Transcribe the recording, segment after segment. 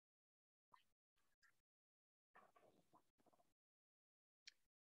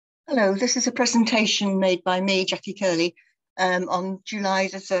Hello, this is a presentation made by me, Jacky Kerly, on July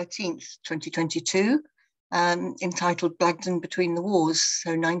the 13th, 2022, entitled Blagdon Between the Wars,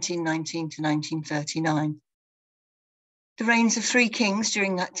 so 1919 to 1939. The reigns of three kings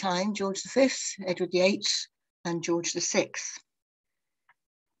during that time, George V, Edward VIII, and George VI.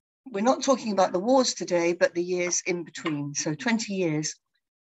 We're not talking about the wars today, but the years in between, so 20 years,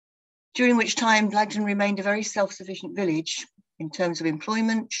 during which time Blagdon remained a very self-sufficient village in terms of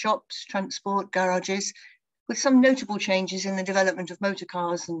employment, shops, transport, garages, with some notable changes in the development of motor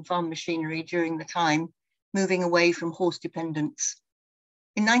cars and farm machinery during the time, moving away from horse dependence.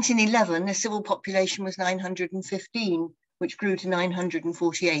 In 1911, the civil population was 915, which grew to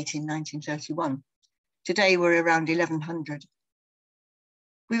 948 in 1931. Today, we're around 1,100.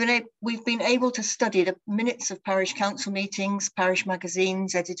 We've been able to study the minutes of parish council meetings, parish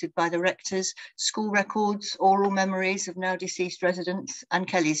magazines edited by the rectors, school records, oral memories of now deceased residents, and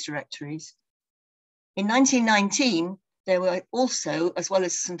Kelly's directories. In 1919, there were also, as well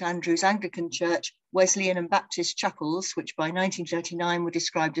as St Andrew's Anglican Church, Wesleyan and Baptist chapels, which by 1939 were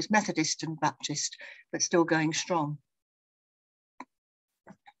described as Methodist and Baptist, but still going strong.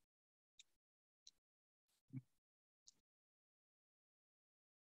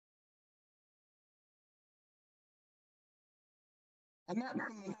 A map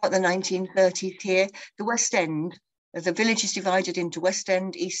from about the 1930s here. The West End, the village is divided into West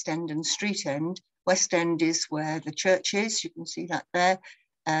End, East End and Street End. West End is where the church is. You can see that there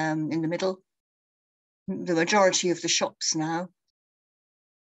in the middle. The majority of the shops now.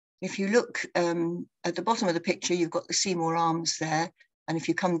 If you look at the bottom of the picture, you've got the Seymour Arms there. And if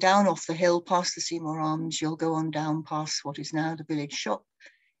you come down off the hill past the Seymour Arms, you'll go on down past what is now the village shop.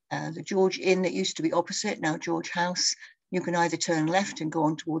 The George Inn that used to be opposite, now George House. You can either turn left and go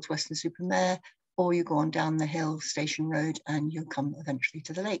on towards Weston-super-Mare, or you go on down the hill, Station Road, and you'll come eventually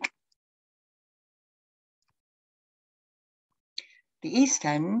to the lake. The East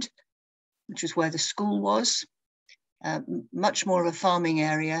End, which is where the school was, much more of a farming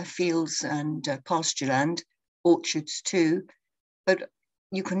area, fields and pasture land, orchards too. But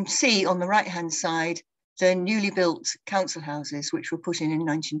you can see on the right-hand side, the newly built council houses, which were put in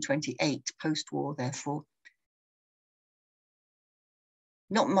 1928, post-war therefore.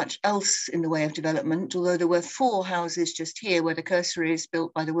 Not much else in the way of development, although there were 4 houses just here where the cursor is,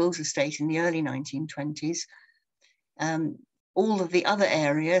 built by the Wills estate in the early 1920s. All of the other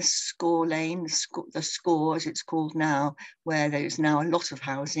areas, Score Lane, the Score as it's called now, where there's now a lot of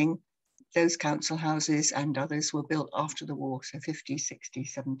housing, those council houses and others were built after the war, so 50s,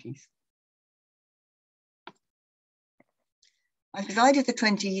 60s, 70s. I've divided the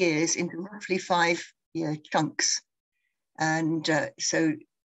 20 years into roughly 5-year chunks. And so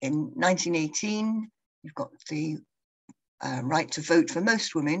in 1918, you've got the right to vote for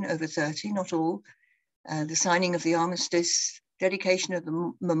most women over 30, not all, the signing of the armistice, dedication of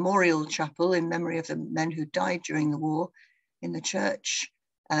the memorial chapel in memory of the men who died during the war in the church,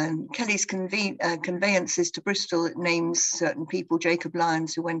 and Kelly's conveyances to Bristol. It names certain people, Jacob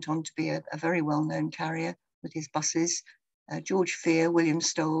Lyons, who went on to be a very well-known carrier with his buses, George Fear, William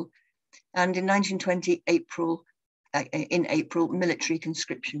Stoll, and in 1920, in April, military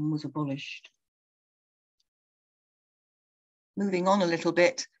conscription was abolished. Moving on a little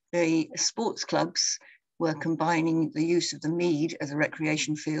bit, the sports clubs were combining the use of the mead as a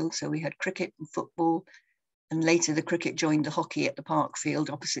recreation field. So we had cricket and football, and later the cricket joined the hockey at the Park Field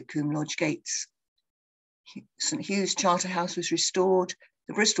opposite Coombe Lodge Gates. St Hugh's Charterhouse was restored.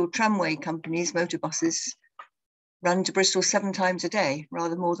 The Bristol Tramway Company's motor buses ran to Bristol 7 times a day,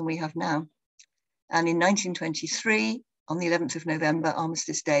 rather more than we have now. And in 1923, on the 11th of November,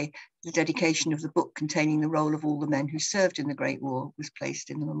 Armistice Day, the dedication of the book containing the roll of all the men who served in the Great War was placed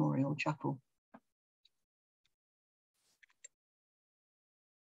in the Memorial Chapel.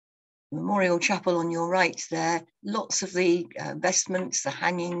 The Memorial Chapel on your right there, lots of the vestments, the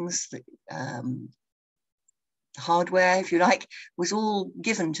hangings, the hardware, if you like, was all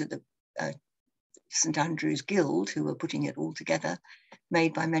given to the St Andrew's Guild, who were putting it all together,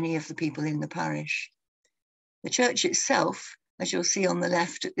 made by many of the people in the parish. The church itself, as you'll see on the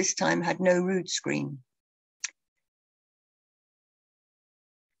left, at this time had no rood screen.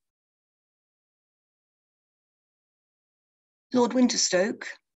 Lord Winterstoke,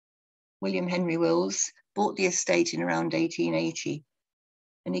 William Henry Wills, bought the estate in around 1880,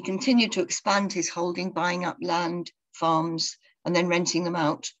 and he continued to expand his holding, buying up land, farms, and then renting them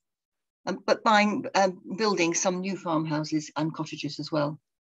out, but building some new farmhouses and cottages as well.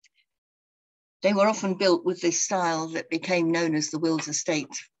 They were often built with this style that became known as the Wills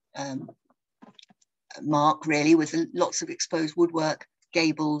estate mark, really, with lots of exposed woodwork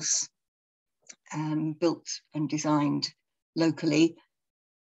gables built and designed locally,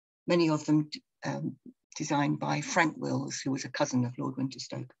 many of them designed by Frank Wills, who was a cousin of Lord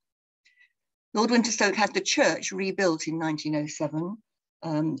Winterstoke. Lord Winterstoke had the church rebuilt in 1907,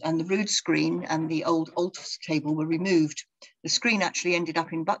 and the rood screen and the old altar table were removed. The screen actually ended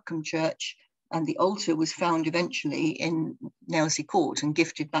up in Buckham Church, and the altar was found eventually in Nailsea Court and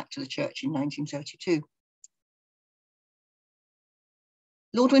gifted back to the church in 1932.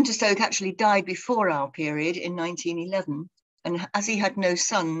 Lord Winterstoke actually died before our period in 1911, and as he had no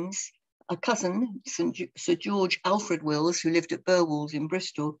sons, a cousin, Sir George Alfred Wills, who lived at Burwalls in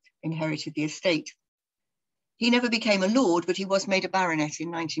Bristol, inherited the estate. He never became a lord, but he was made a baronet in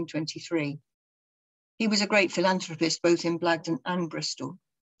 1923. He was a great philanthropist, both in Blagdon and Bristol.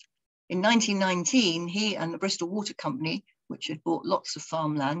 In 1919, he and the Bristol Water Company, which had bought lots of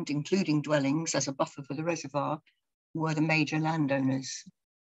farmland, including dwellings as a buffer for the reservoir, were the major landowners.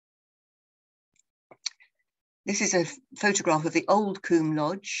 This is a photograph of the old Coombe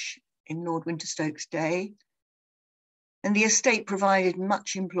Lodge in Lord Winterstoke's day. And the estate provided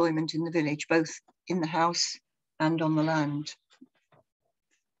much employment in the village, both in the house and on the land.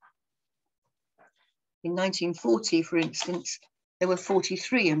 In 1940, for instance, there were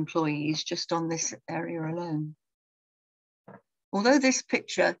 43 employees just on this area alone. Although this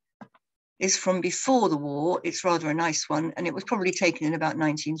picture is from before the war, it's rather a nice one, and it was probably taken in about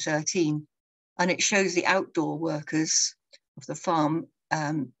 1913. And it shows the outdoor workers of the farm,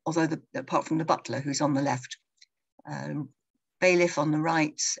 although apart from the butler, who's on the left, bailiff on the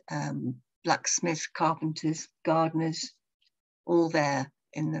right, blacksmiths, carpenters, gardeners, all there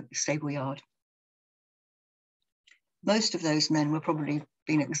in the stable yard. Most of those men were probably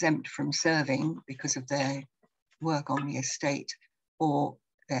been exempt from serving because of their work on the estate or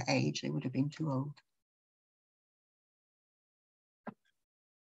their age. They would have been too old.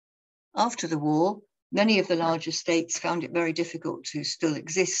 After the war, many of the large estates found it very difficult to still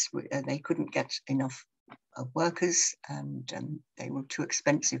exist. They couldn't get enough workers, and they were too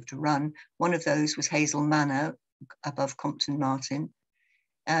expensive to run. One of those was Hazel Manor above Compton Martin.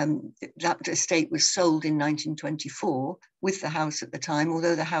 That estate was sold in 1924 with the house at the time,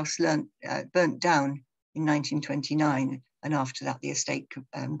 although the house burnt down in 1929, and after that the estate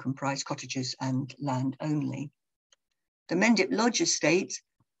comprised cottages and land only. The Mendip Lodge estate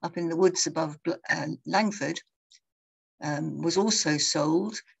up in the woods above Langford was also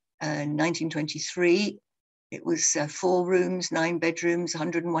sold in 1923. It was 4 rooms, 9 bedrooms,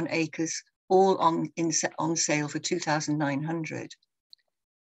 101 acres, all on sale for 2,900.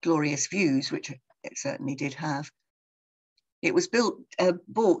 Glorious views, which it certainly did have. It was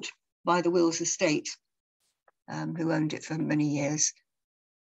bought by the Wills estate, who owned it for many years.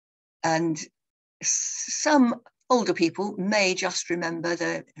 And some older people may just remember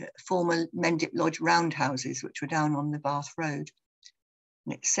the former Mendip Lodge roundhouses, which were down on the Bath Road.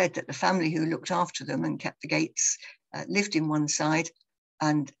 And it's said that the family who looked after them and kept the gates lived in one side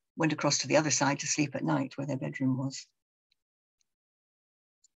and went across to the other side to sleep at night where their bedroom was.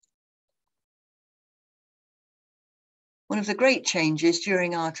 One of the great changes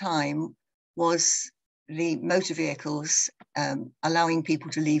during our time was the motor vehicles allowing people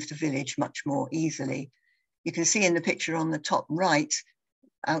to leave the village much more easily. You can see in the picture on the top right,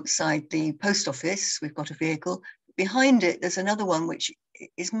 outside the post office, we've got a vehicle. Behind it, there's another one which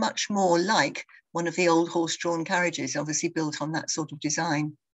is much more like one of the old horse-drawn carriages, obviously built on that sort of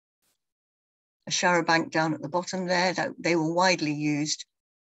design. A shower bank down at the bottom there, they were widely used.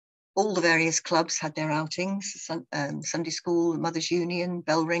 All the various clubs had their outings, Sunday school, Mothers Union,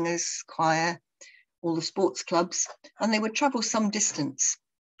 bell ringers, choir, all the sports clubs, and they would travel some distance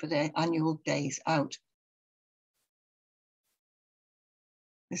for their annual days out.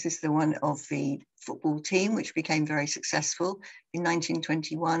 This is the one of the football team, which became very successful. In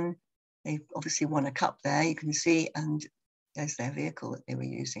 1921, they obviously won a cup there, you can see, and there's their vehicle that they were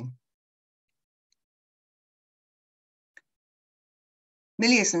using.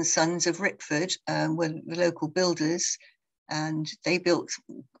 Milliers and Sons of Rickford were the local builders, and they built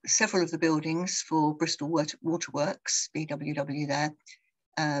several of the buildings for Bristol Waterworks, BWW there,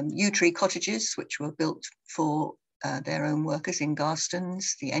 yew tree cottages, which were built for their own workers in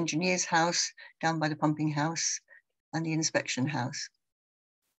Garstons, the engineer's house down by the pumping house, and the inspection house.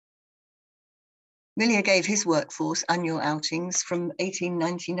 Millier gave his workforce annual outings from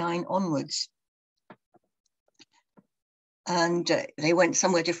 1899 onwards. And they went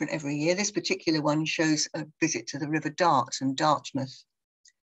somewhere different every year. This particular one shows a visit to the River Dart and Dartmouth.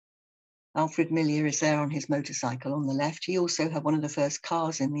 Alfred Millier is there on his motorcycle on the left. He also had one of the first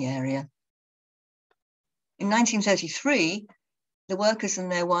cars in the area. In 1933, The workers and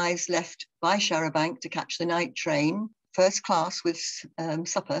their wives left by Sharrowbank to catch the night train, first class with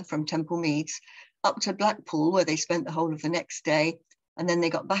supper from Temple Meads, up to Blackpool, where they spent the whole of the next day. And then they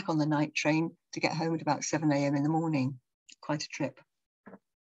got back on the night train to get home at about 7 a.m. in the morning. Quite a trip.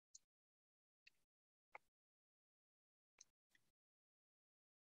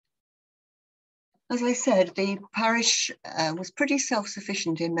 As I said, the parish was pretty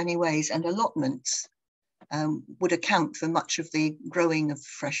self-sufficient in many ways, and allotments would account for much of the growing of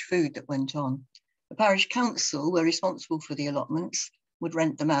fresh food that went on. The parish council were responsible for the allotments, would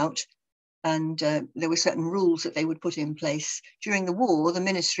rent them out, and there were certain rules that they would put in place. During the war, the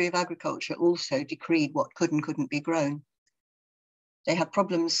Ministry of Agriculture also decreed what could and couldn't be grown. They had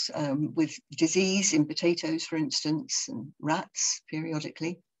problems with disease in potatoes, for instance, and rats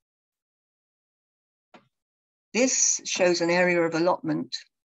periodically. This shows an area of allotment,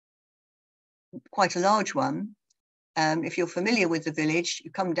 quite a large one. If you're familiar with the village,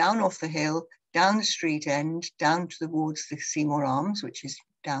 you come down off the hill, down the street end, down towards the Seymour Arms, which is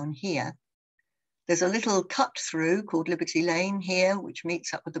down here. There's a little cut through called Liberty Lane here, which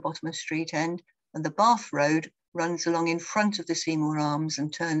meets up with the bottom of street end, and the Bath Road runs along in front of the Seymour Arms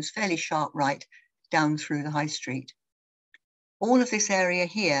and turns fairly sharp right down through the High Street. All of this area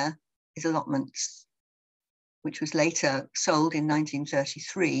here is allotments, which was later sold in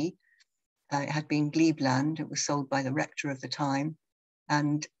 1933. It had been glebe land. It was sold by the rector of the time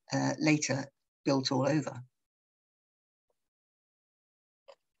and later built all over.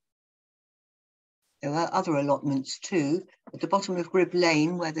 There were other allotments too. At the bottom of Grib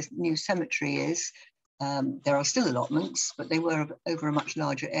Lane, where the new cemetery is, there are still allotments, but they were over a much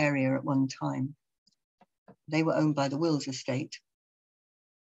larger area at one time. They were owned by the Wills estate.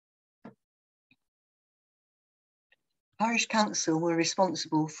 Parish Council were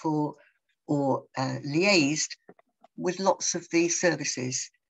responsible for or liaised with lots of these services.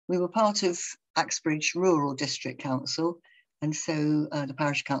 We were part of Axbridge Rural District Council, and so the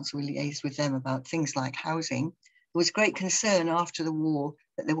Parish Council liaised with them about things like housing. There was great concern after the war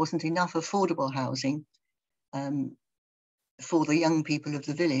that there wasn't enough affordable housing for the young people of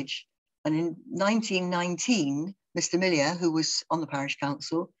the village. And in 1919, Mr. Millier, who was on the Parish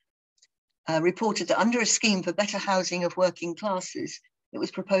Council, reported that under a scheme for better housing of working classes, it was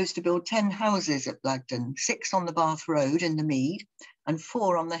proposed to build 10 houses at Blagdon, 6 on the Bath Road in the Mead and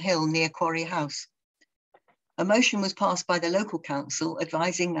 4 on the hill near Quarry House. A motion was passed by the local council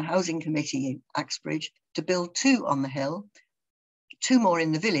advising the housing committee at Axbridge to build 2 on the hill, 2 more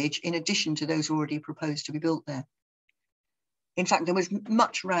in the village, in addition to those already proposed to be built there. In fact, there was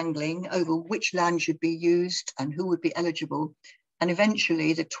much wrangling over which land should be used and who would be eligible. And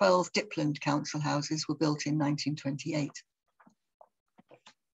eventually the 12 Dipland council houses were built in 1928.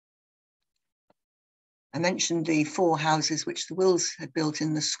 I mentioned the 4 houses which the Wills had built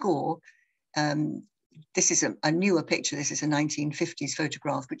in the score. This is a newer picture. This is a 1950s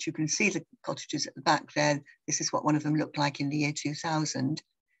photograph, but you can see the cottages at the back there. This is what one of them looked like in the year 2000.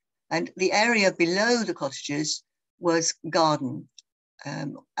 And the area below the cottages was garden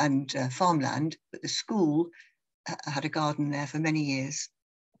and farmland, but the school had a garden there for many years.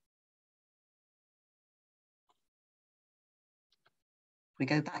 We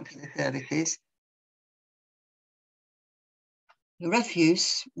go back to the services. The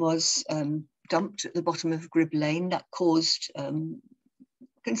refuse was dumped at the bottom of Grib Lane. That caused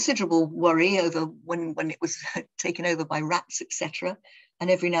considerable worry over when it was taken over by rats, etc.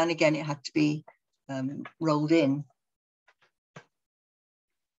 And every now and again it had to be rolled in.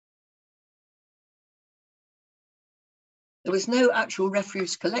 There was no actual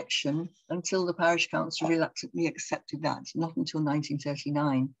refuse collection until the Parish Council reluctantly accepted that, not until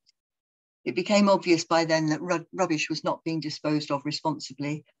 1939. It became obvious by then that rubbish was not being disposed of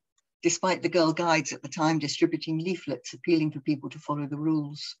responsibly, despite the Girl Guides at the time distributing leaflets appealing for people to follow the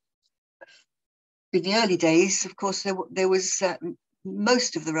rules. In the early days, of course, there was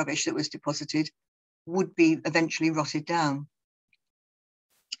most of the rubbish that was deposited would be eventually rotted down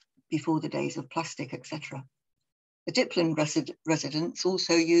before the days of plastic, etc. The Dipland residents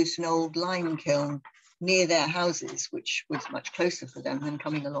also used an old lime kiln near their houses, which was much closer for them than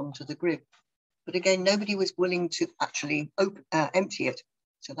coming along to the Grib. But again, nobody was willing to actually empty it,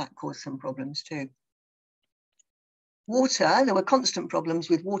 so that caused some problems too. Water, there were constant problems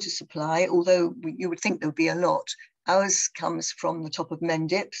with water supply, although you would think there would be a lot. Ours comes from the top of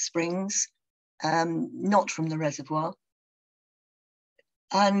Mendip Springs, not from the reservoir.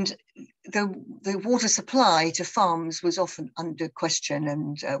 And the water supply to farms was often under question,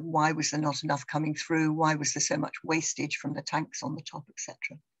 and why was there not enough coming through? Why was there so much wastage from the tanks on the top,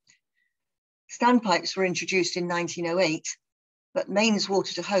 etc.? Standpipes were introduced in 1908, but mains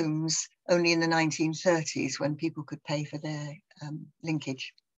water to homes only in the 1930s when people could pay for their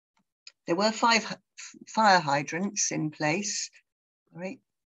linkage. There were 5 fire hydrants in place, right,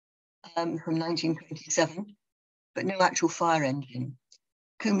 from 1927, but no actual fire engine.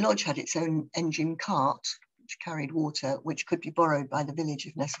 Combe Lodge had its own engine cart, which carried water, which could be borrowed by the village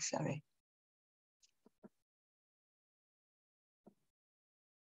if necessary.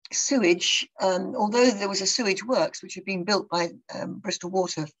 Sewage, although there was a sewage works which had been built by Bristol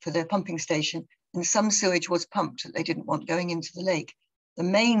Water for their pumping station, and some sewage was pumped that they didn't want going into the lake, the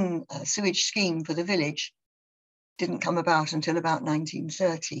main sewage scheme for the village didn't come about until about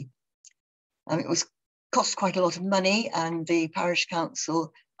 1930. It was cost quite a lot of money, and the parish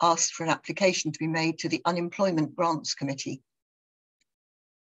council asked for an application to be made to the Unemployment Grants Committee.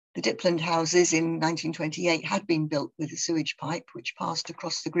 The Dipland houses in 1928 had been built with a sewage pipe which passed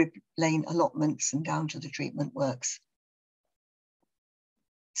across the Grib Lane allotments and down to the treatment works.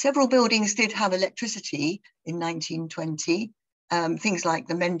 Several buildings did have electricity in 1920, things like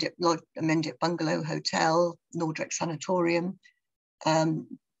the Mendip Bungalow Hotel, Nordreck Sanatorium,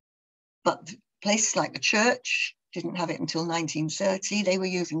 but places like the church didn't have it until 1930. They were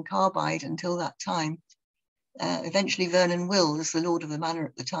using carbide until that time. Eventually Vernon Wills, the lord of the manor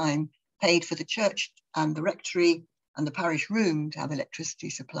at the time, paid for the church and the rectory and the parish room to have electricity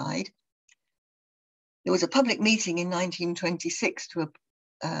supplied. There was a public meeting in 1926 to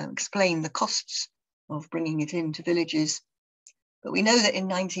explain the costs of bringing it into villages. But we know that in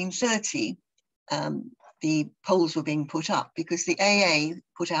 1930, the poles were being put up because the AA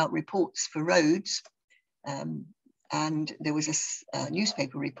put out reports for roads, and there was a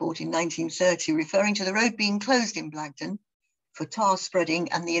newspaper report in 1930 referring to the road being closed in Blagdon for tar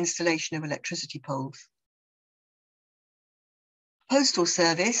spreading and the installation of electricity poles. Postal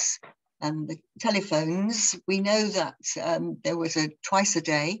service and the telephones, we know that there was a twice a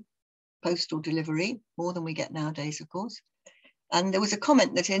day postal delivery, more than we get nowadays, of course. And there was a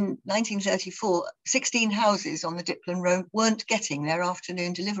comment that in 1934, 16 houses on the Dipland Road weren't getting their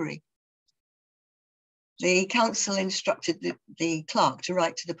afternoon delivery. The council instructed the clerk to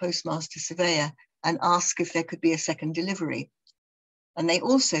write to the postmaster surveyor and ask if there could be a second delivery. And they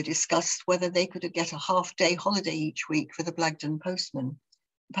also discussed whether they could get a half-day holiday each week for the Blagdon postman.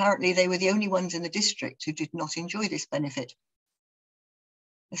 Apparently, they were the only ones in the district who did not enjoy this benefit.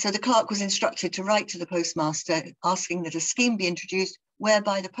 So the clerk was instructed to write to the postmaster asking that a scheme be introduced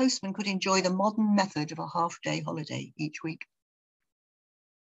whereby the postman could enjoy the modern method of a half-day holiday each week.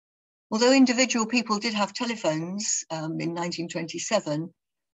 Although individual people did have telephones in 1927,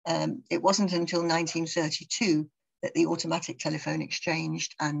 it wasn't until 1932 that the automatic telephone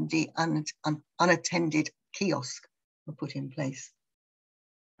exchanged and the unattended kiosk were put in place.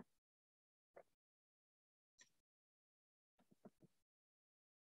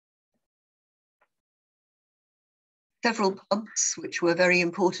 Several pubs which were very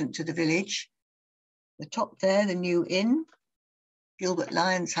important to the village. The top there, the New Inn. Gilbert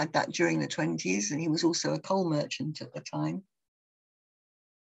Lyons had that during the 20s, and he was also a coal merchant at the time.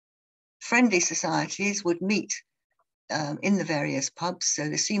 Friendly societies would meet in the various pubs. So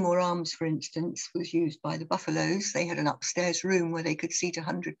the Seymour Arms, for instance, was used by the Buffaloes. They had an upstairs room where they could seat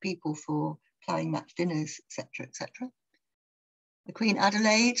 100 people for ploughing match dinners, etc., etc. The Queen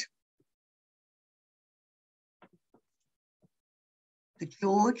Adelaide, the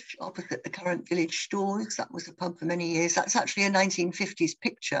George, opposite the current village stores. That was a pub for many years. That's actually a 1950s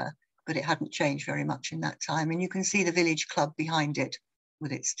picture, but it hadn't changed very much in that time. And you can see the village club behind it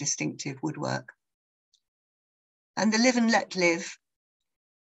with its distinctive woodwork. And the Live and Let Live,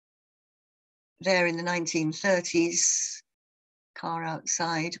 there in the 1930s, car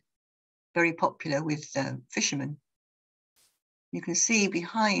outside, very popular with fishermen. You can see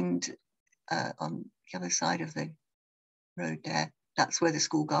behind, on the other side of the road there, that's where the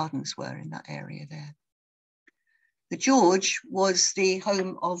school gardens were, in that area there. The George was the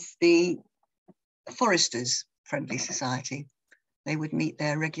home of the Foresters Friendly Society. They would meet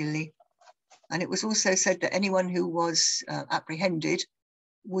there regularly. And it was also said that anyone who was apprehended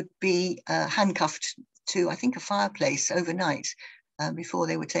would be handcuffed to, I think, a fireplace overnight before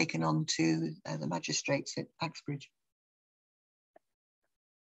they were taken on to the magistrates at Axbridge.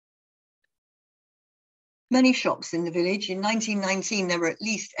 Many shops in the village. In 1919, there were at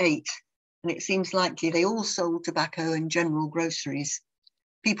least 8, and it seems likely they all sold tobacco and general groceries.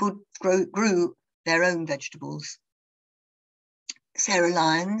 People grew their own vegetables. Sarah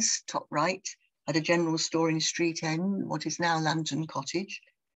Lyons, top right, had a general store in Street End, what is now Lantern Cottage.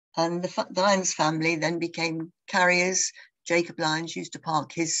 And the Lyons family then became carriers. Jacob Lyons used to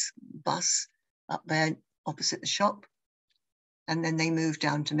park his bus up there opposite the shop. and then they moved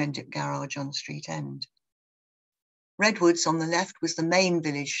down to Mendip Garage on Street End. Redwoods on the left was the main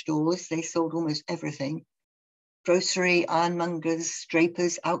village stores. They sold almost everything. Grocery, ironmongers,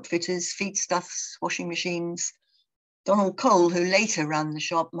 drapers, outfitters, feedstuffs, washing machines. Donald Cole, who later ran the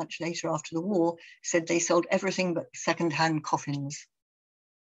shop, much later after the war, said they sold everything but second-hand coffins.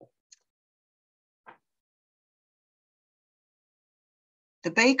 The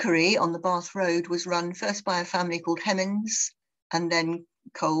bakery on the Bath Road was run first by a family called Hemmings, and then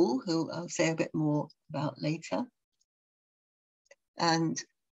Cole, who I'll say a bit more about later. And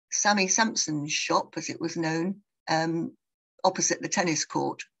Sammy Sampson's shop, as it was known, opposite the tennis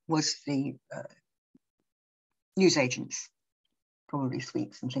court, was the newsagents, probably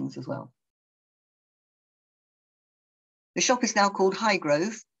sweets and things as well. The shop is now called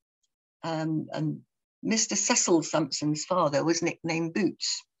Highgrove, and Mr. Cecil Sampson's father was nicknamed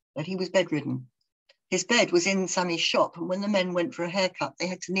Boots, but he was bedridden. His bed was in Sammy's shop, and when the men went for a haircut, they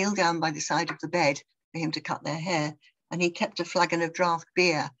had to kneel down by the side of the bed for him to cut their hair, and he kept a flagon of draft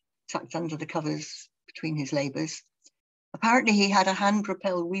beer tucked under the covers between his labours. Apparently he had a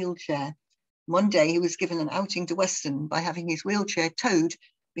hand-propelled wheelchair. One day he was given an outing to Weston by having his wheelchair towed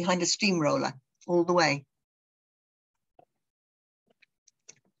behind a steamroller all the way.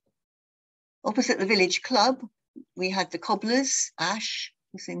 Opposite the village club, we had the Cobblers, Ash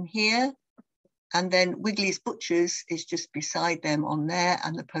was in here, and then Wiggly's Butchers is just beside them on there,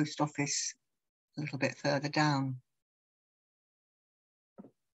 and the post office a little bit further down.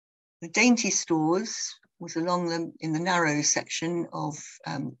 The Dainty Stores was along them in the narrow section of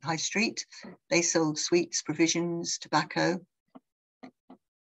High Street. They sold sweets, provisions, tobacco.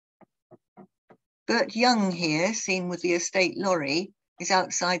 Bert Young here, seen with the estate lorry, is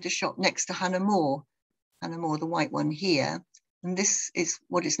outside the shop next to Hannah Moore, the white one here. And this is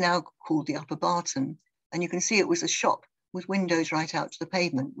what is now called the Upper Barton. And you can see it was a shop with windows right out to the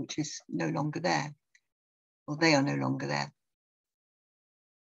pavement, which is no longer there. Well, they are no longer there.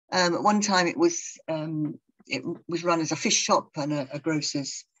 At one time it was run as a fish shop and a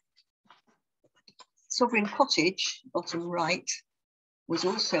grocer's. Sovereign Cottage, bottom right, was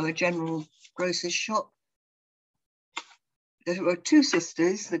also a general grocer's shop. There were two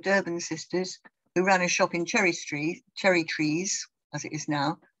sisters, the Durban sisters, who ran a shop in Cherry Trees, as it is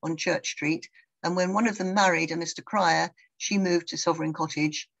now, on Church Street. And when one of them married a Mr. Cryer, she moved to Sovereign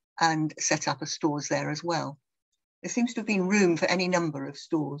Cottage and set up a stores there as well. There seems to have been room for any number of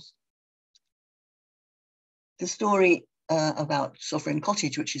stores. The story about Sovereign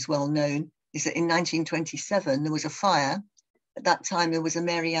Cottage, which is well known, is that in 1927, there was a fire. At that time, there was a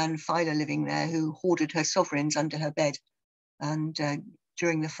Mary Ann Filer living there who hoarded her sovereigns under her bed. And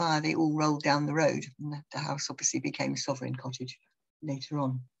during the fire, they all rolled down the road. And the house obviously became Sovereign Cottage later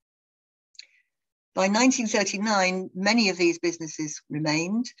on. By 1939, many of these businesses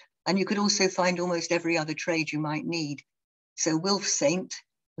remained, and you could also find almost every other trade you might need. So Wilf Saint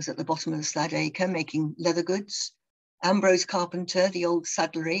was at the bottom of the Slad-Acre making leather goods. Ambrose Carpenter, the old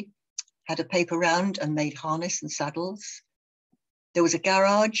saddlery, had a paper round and made harness and saddles. There was a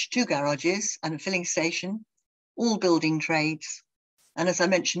garage, two garages, and a filling station, all building trades. And as I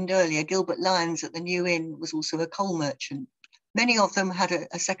mentioned earlier, Gilbert Lyons at the New Inn was also a coal merchant. Many of them had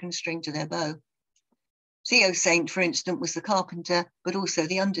a second string to their bow. Theo Saint, for instance, was the carpenter, but also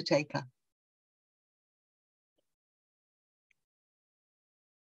the undertaker.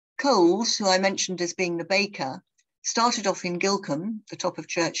 Coles, who I mentioned as being the baker, started off in Gilcombe, the top of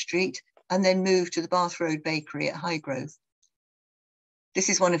Church Street, and then moved to the Bath Road Bakery at Highgrove. This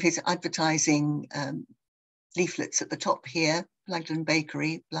is one of his advertising leaflets at the top here, Blagdon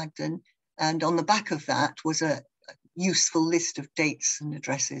Bakery, Blagdon. And on the back of that was a useful list of dates and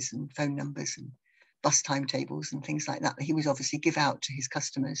addresses and phone numbers and bus timetables and things like that he would obviously give out to his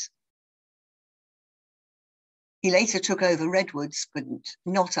customers. He later took over Redwoods, but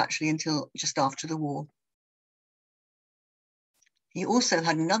not actually until just after the war. He also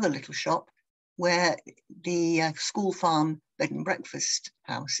had another little shop where the school farm bed and breakfast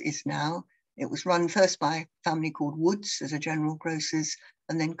house is now. It was run first by a family called Woods as a general grocer's,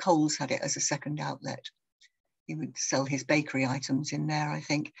 and then Coles had it as a second outlet. He would sell his bakery items in there, I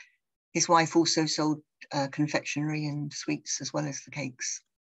think. His wife also sold confectionery and sweets as well as the cakes.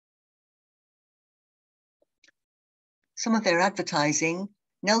 Some of their advertising,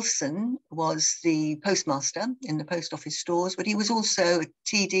 Nelson was the postmaster in the post office stores, but he was also a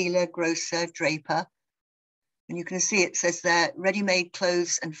tea dealer, grocer, draper. And you can see it says there, ready-made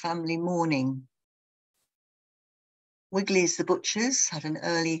clothes and family mourning. Wiggly's the Butchers had an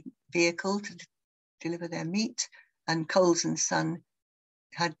early vehicle to deliver their meat, and Coles and Son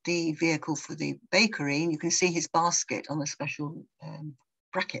had the vehicle for the bakery, and you can see his basket on a special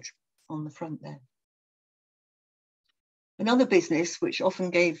bracket on the front there. Another business which often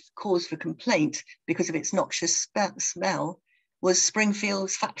gave cause for complaint because of its noxious smell was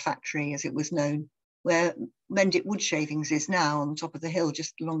Springfield's Fat Factory, as it was known, where Mendip Wood Shavings is now, on top of the hill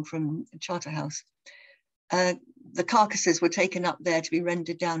just along from Charterhouse. The carcasses were taken up there to be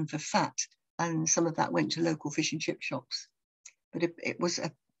rendered down for fat, and some of that went to local fish and chip shops. But it was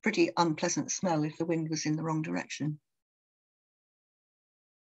a pretty unpleasant smell if the wind was in the wrong direction.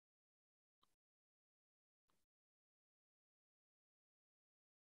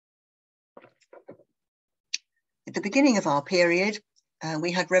 At the beginning of our period,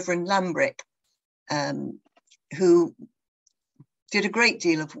 we had Reverend Lambrick, who did a great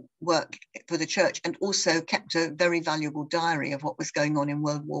deal of work for the church and also kept a very valuable diary of what was going on in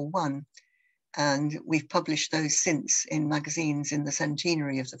World War I. And we've published those since in magazines in the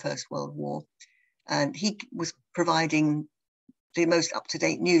centenary of the First World War. And he was providing the most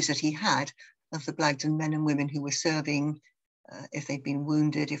up-to-date news that he had of the Blagdon men and women who were serving, if they'd been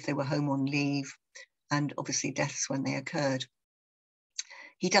wounded, if they were home on leave, and obviously deaths when they occurred.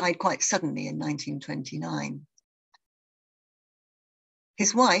 He died quite suddenly in 1929.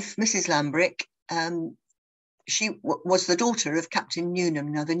 His wife, Mrs. Lambrick, she was the daughter of Captain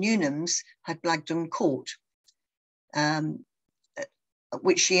Newnham. Now, the Newnhams had Blagdon Court,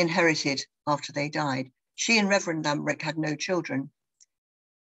 which she inherited after they died. She and Reverend Lambrick had no children.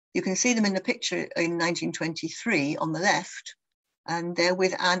 You can see them in the picture in 1923 on the left, and they're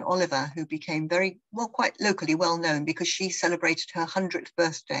with Anne Oliver, who became quite locally well known because she celebrated her 100th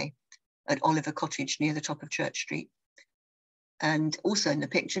birthday at Oliver Cottage near the top of Church Street. And also in the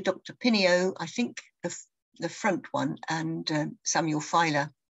picture, Dr. Pinio, I think the front one, and Samuel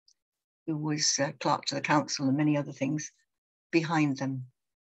Filer, who was clerk to the council and many other things, behind them.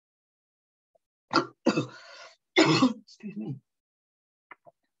 Excuse me.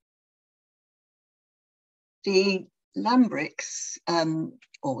 The Lambricks,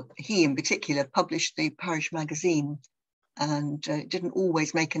 or he in particular, published the parish magazine, and didn't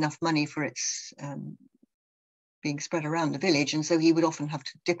always make enough money for its being spread around the village, and so he would often have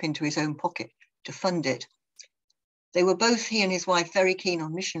to dip into his own pocket to fund it. They were both, he and his wife, very keen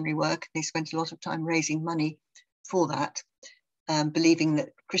on missionary work. They spent a lot of time raising money for that, believing that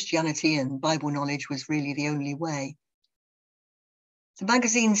Christianity and Bible knowledge was really the only way. The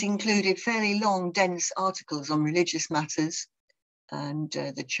magazines included fairly long, dense articles on religious matters and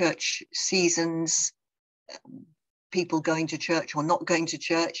the church seasons, people going to church or not going to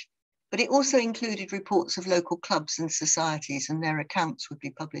church, but it also included reports of local clubs and societies, and their accounts would be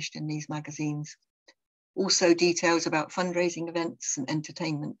published in these magazines. Also details about fundraising events and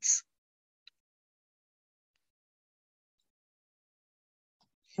entertainments.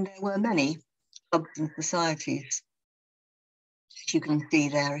 And there were many clubs and societies. As you can see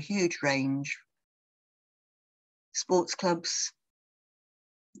there, a huge range. Sports clubs,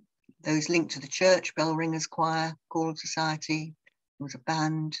 those linked to the church, bell ringers choir, choral society, there was a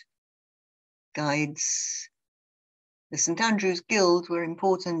band, guides. The St Andrew's Guild were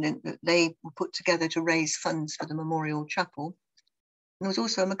important in that they were put together to raise funds for the Memorial Chapel. And there was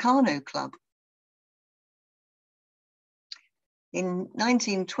also a Meccano club. In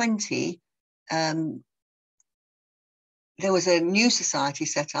 1920, there was a new society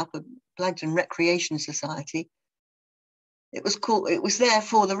set up, a Blagdon Recreation Society. It was there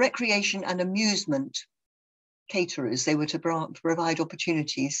for the recreation and amusement caterers. They were to provide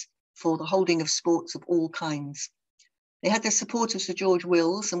opportunities for the holding of sports of all kinds. They had the support of Sir George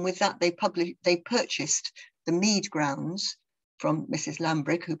Wills, and with that they purchased the mead grounds from Mrs.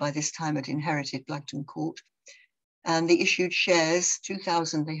 Lambrick, who by this time had inherited Blagdon Court, and they issued shares,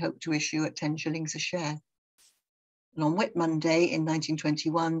 2,000 they hoped to issue at 10 shillings a share. And on Whit Monday in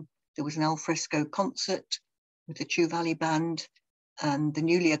 1921, there was an alfresco concert with the Chew Valley Band, and the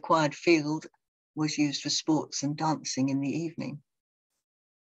newly acquired field was used for sports and dancing in the evening.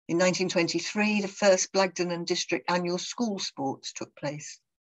 In 1923, the first Blagdon and District annual school sports took place.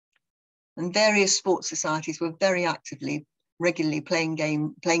 And various sports societies were very actively, regularly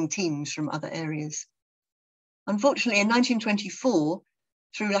playing teams from other areas. Unfortunately, in 1924,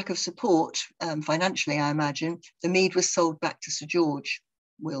 through lack of support, financially, I imagine, the mead was sold back to Sir George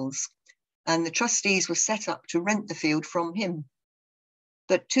Wills, and the trustees were set up to rent the field from him.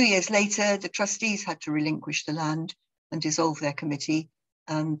 But 2 years later, the trustees had to relinquish the land and dissolve their committee,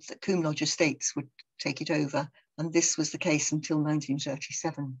 and the Coombe Lodge Estates would take it over. And this was the case until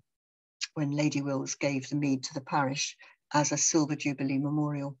 1937, when Lady Wills gave the mead to the parish as a Silver Jubilee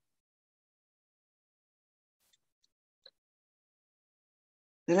memorial.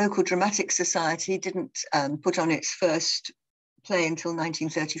 The local dramatic society didn't put on its first play until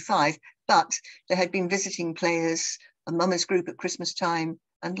 1935, but there had been visiting players, a mummers group at Christmas time,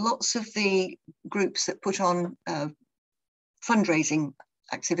 and lots of the groups that put on fundraising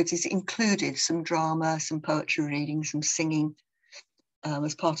activities included some drama, some poetry reading, some singing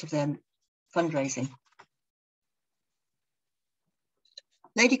as part of their fundraising.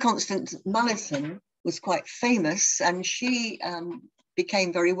 Lady Constance Mullison was quite famous, and she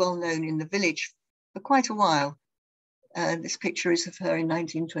became very well known in the village for quite a while. This picture is of her in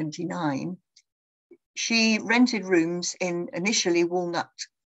 1929. She rented rooms in initially Walnut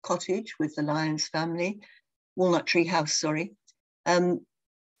Cottage with the Lyons family, Walnut Tree House, sorry.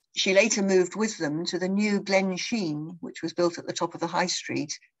 She later moved with them to the new Glen Sheen, which was built at the top of the High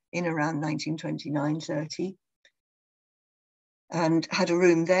Street in around 1929-30, and had a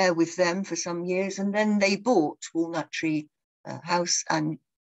room there with them for some years. And then they bought Walnut Tree House, and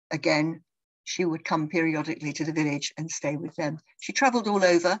again, she would come periodically to the village and stay with them. She travelled all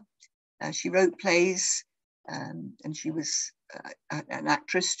over. She wrote plays, and she was an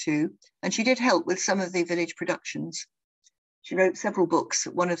actress too. And she did help with some of the village productions. She wrote several books.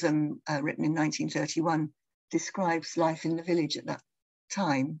 One of them, written in 1931, describes life in the village at that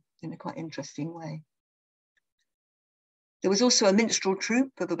time in a quite interesting way. There was also a minstrel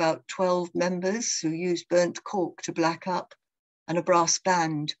troupe of about 12 members who used burnt cork to black up, and a brass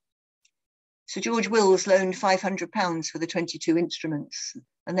band. Sir George Wills loaned £500 for the 22 instruments,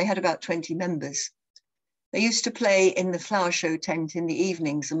 and they had about 20 members. They used to play in the flower show tent in the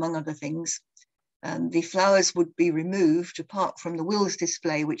evenings, among other things. The flowers would be removed apart from the Wills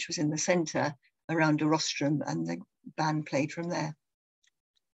display, which was in the centre around a rostrum, and the band played from there.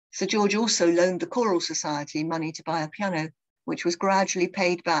 Sir George also loaned the Choral Society money to buy a piano, which was gradually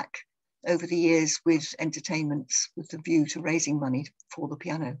paid back over the years with entertainments with the view to raising money for the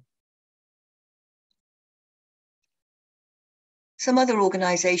piano. Some other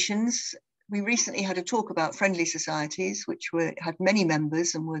organisations, we recently had a talk about friendly societies, which had many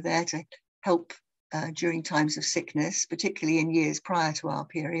members and were there to help during times of sickness, particularly in years prior to our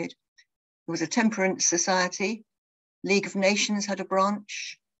period. There was a temperance society, League of Nations had a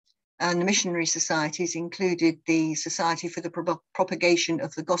branch, and the missionary societies included the Society for the Propagation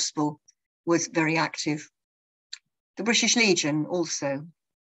of the Gospel was very active. The British Legion also.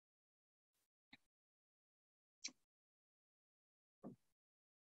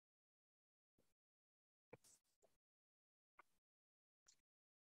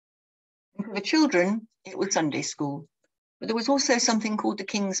 And for the children, it was Sunday school. But there was also something called the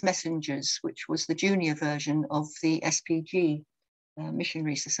King's Messengers, which was the junior version of the SPG,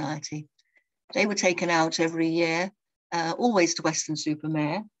 Missionary Society. They were taken out every year, always to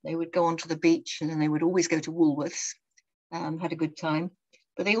Weston-super-Mare. They would go onto the beach, and then they would always go to Woolworths, had a good time.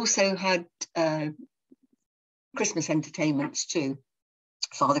 But they also had Christmas entertainments too,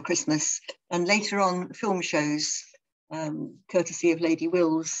 Father Christmas, and later on film shows, courtesy of Lady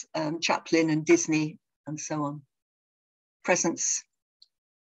Wills, Chaplin and Disney and so on. Presents,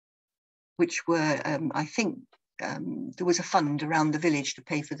 which were, I think, there was a fund around the village to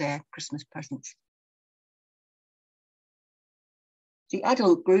pay for their Christmas presents. The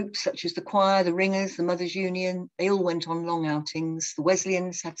adult groups, such as the choir, the ringers, the Mothers' Union, they all went on long outings. The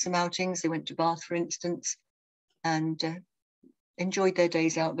Wesleyans had some outings. They went to Bath, for instance, and enjoyed their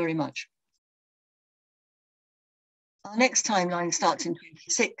days out very much. Our next timeline starts in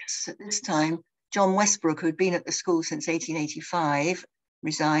 26. At this time, John Westbrook, who had been at the school since 1885,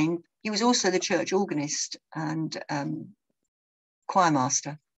 resigned. He was also the church organist and choir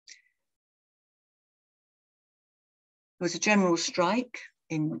master. There was a general strike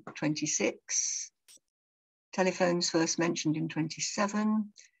in 26. Telephones first mentioned in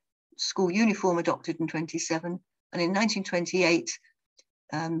 27. School uniform adopted in 27. And in 1928,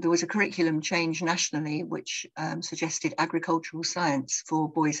 there was a curriculum change nationally, which suggested agricultural science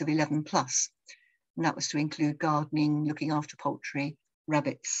for boys of 11 plus. And that was to include gardening, looking after poultry,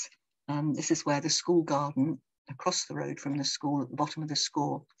 rabbits. This is where the school garden across the road from the school at the bottom of the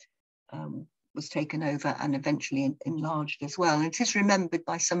score was taken over and eventually enlarged as well. And it is remembered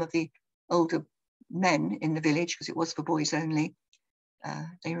by some of the older men in the village, because it was for boys only.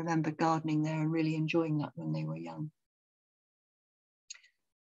 They remembered gardening there and really enjoying that when they were young.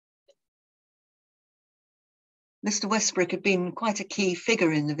 Mr. Westbrook had been quite a key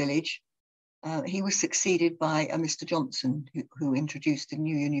figure in the village. He was succeeded by a Mr. Johnson, who introduced the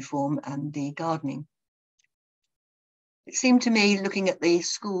new uniform and the gardening. It seemed to me, looking at the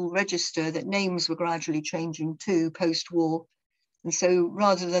school register, that names were gradually changing too post-war. And so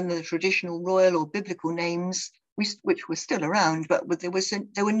rather than the traditional royal or biblical names, which were still around, but there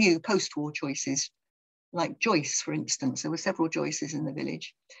were new post-war choices, like Joyce, for instance. There were several Joyces in the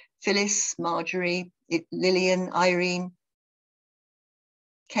village. Phyllis, Marjorie, Lillian, Irene,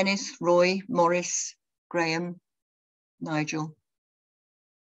 Kenneth, Roy, Morris, Graham, Nigel.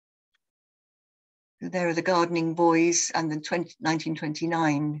 There are the gardening boys and the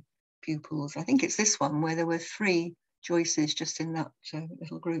 1929 pupils. I think it's this one where there were 3 Joyces just in that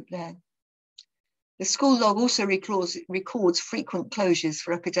little group there. The school log also records frequent closures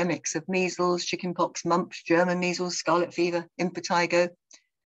for epidemics of measles, chickenpox, mumps, German measles, scarlet fever, impetigo.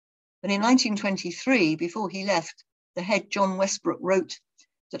 And in 1923, before he left, the head John Westbrook wrote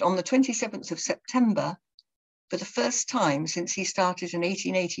that on the 27th of September, for the first time since he started in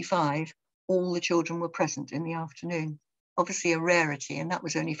 1885, all the children were present in the afternoon. Obviously a rarity, and that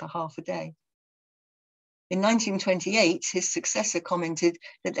was only for half a day. In 1928, his successor commented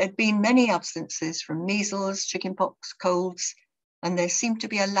that there had been many absences from measles, chickenpox, colds, and there seemed to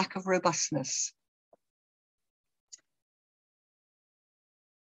be a lack of robustness.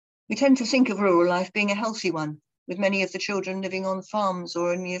 We tend to think of rural life being a healthy one, with many of the children living on farms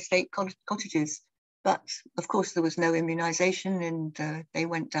or in the estate cottages. But of course, there was no immunisation, and they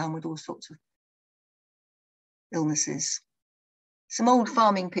went down with all sorts of illnesses. Some old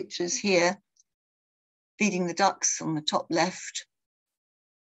farming pictures here. Feeding the ducks on the top left.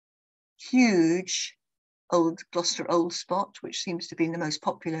 Huge old Gloucester Old Spot, which seems to be the most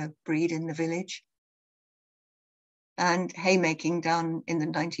popular breed in the village. And haymaking down in the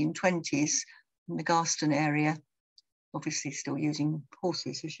 1920s in the Garston area, obviously still using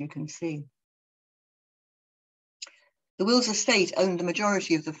horses, as you can see. The Wills estate owned the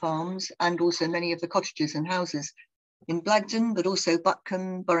majority of the farms and also many of the cottages and houses in Blagdon, but also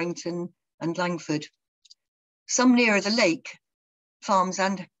Buckham, Burrington and Langford. Some nearer the lake, farms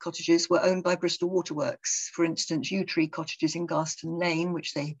and cottages were owned by Bristol Waterworks. For instance, Yew Tree Cottages in Garston Lane,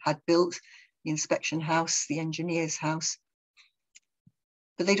 which they had built, the inspection house, the engineer's house.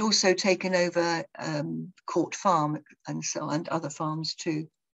 But they'd also taken over Court Farm and so on, and other farms too,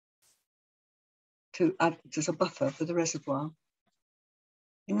 to add as a buffer for the reservoir.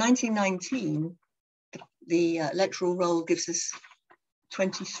 In 1919, the electoral roll gives us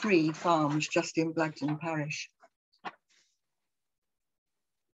 23 farms just in Blagdon parish.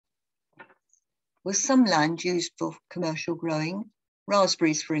 Was some land used for commercial growing,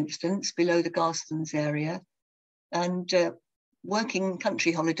 raspberries, for instance, below the Garstons area, and working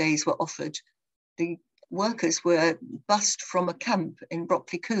country holidays were offered. The workers were bussed from a camp in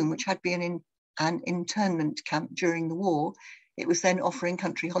Brockley-Combe, which had been an internment camp during the war. It was then offering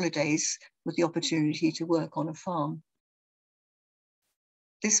country holidays with the opportunity to work on a farm.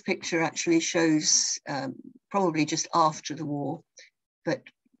 This picture actually shows probably just after the war, but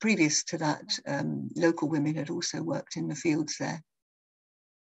previous to that, local women had also worked in the fields there.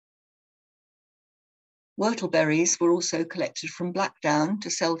 Whortleberries were also collected from Blagdon to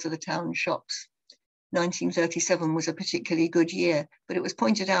sell to the town shops. 1937 was a particularly good year, but it was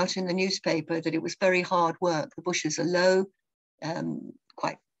pointed out in the newspaper that it was very hard work. The bushes are low,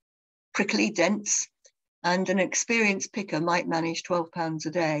 quite prickly, dense, and an experienced picker might manage £12 a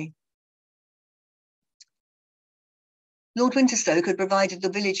day. Lord Winterstoke had provided the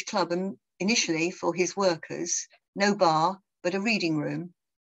village club initially for his workers, no bar, but a reading room.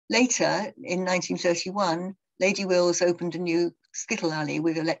 Later, in 1931, Lady Wills opened a new skittle alley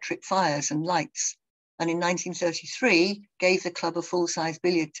with electric fires and lights, and in 1933 gave the club a full-size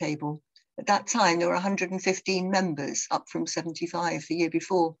billiard table. At that time, there were 115 members, up from 75 the year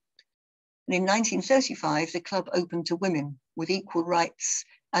before. And in 1935, the club opened to women with equal rights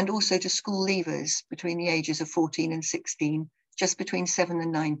and also to school leavers between the ages of 14 and 16, just between 7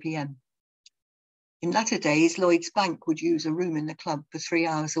 and 9 p.m. In latter days, Lloyd's Bank would use a room in the club for 3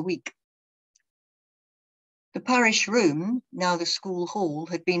 hours a week. The parish room, now the school hall,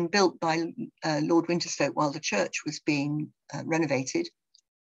 had been built by Lord Winterstoke while the church was being renovated.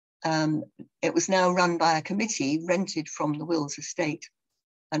 It was now run by a committee rented from the Wills estate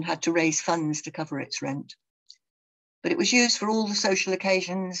and had to raise funds to cover its rent. But it was used for all the social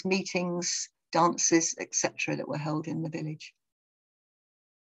occasions, meetings, dances, etc. that were held in the village.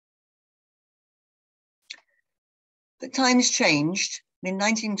 But times changed. In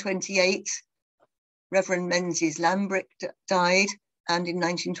 1928, Reverend Menzies Lambrick died, and in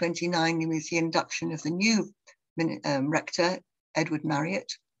 1929 there was the induction of the new rector, Edward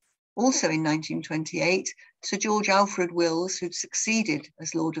Marriott. Also in 1928, Sir George Alfred Wills, who'd succeeded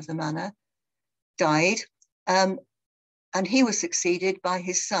as Lord of the Manor, died, and he was succeeded by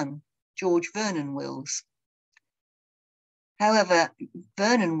his son, George Vernon Wills. However,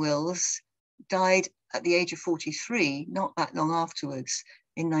 Vernon Wills died at the age of 43, not that long afterwards,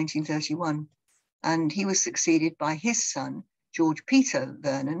 in 1931. And he was succeeded by his son, George Peter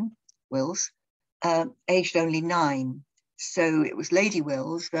Vernon Wills, aged only 9. So it was Lady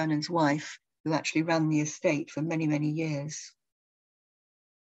Wills, Vernon's wife, who actually ran the estate for many, many years.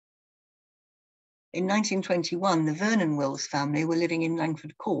 In 1921, the Vernon Wills family were living in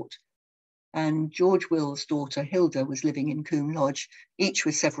Langford Court, and George Wills' daughter Hilda was living in Combe Lodge, each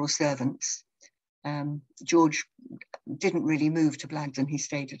with several servants. George didn't really move to Blagdon, he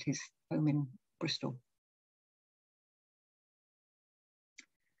stayed at his home in Bristol.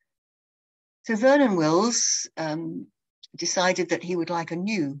 So Vernon Wills decided that he would like a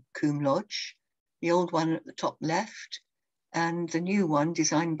new Combe Lodge, the old one at the top left, and the new one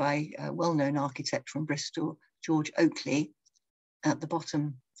designed by a well-known architect from Bristol, George Oakley, at the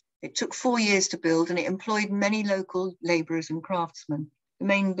bottom. It took 4 years to build, and it employed many local labourers and craftsmen. The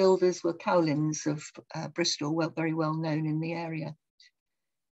main builders were Cowlins of Bristol, very well known in the area.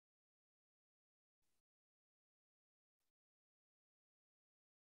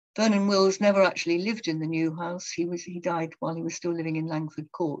 Vernon Wills never actually lived in the new house. He died while he was still living in Langford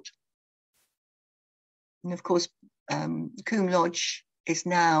Court. And of course, Combe Lodge is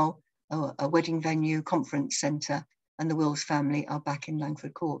now a wedding venue, conference centre, and the Wills family are back in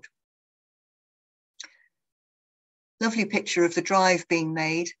Langford Court. Lovely picture of the drive being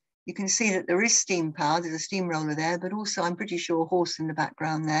made. You can see that there is steam power, there's a steamroller there, but also I'm pretty sure a horse in the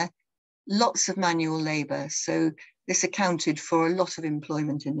background there. Lots of manual labour, so this accounted for a lot of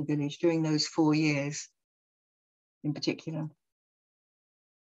employment in the village during those 4 years in particular.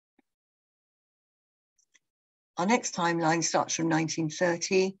 Our next timeline starts from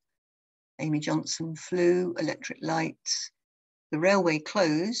 1930. Amy Johnson flew, electric lights, the railway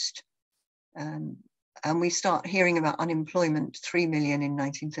closed, and we start hearing about unemployment, 3 million in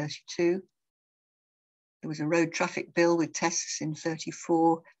 1932. There was a road traffic bill with tests in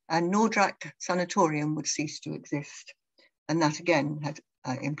 34, and Nordrak Sanatorium would cease to exist. And that again had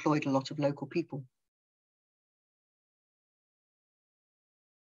employed a lot of local people.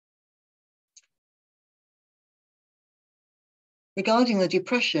 Regarding the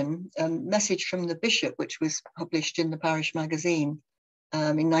depression, a message from the bishop, which was published in the parish magazine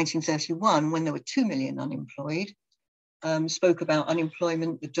in 1931, when there were 2 million unemployed, spoke about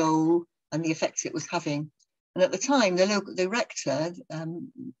unemployment, the dole, and the effects it was having. And at the time, the rector,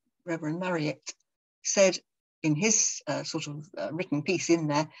 Reverend Marriott, said in his written piece in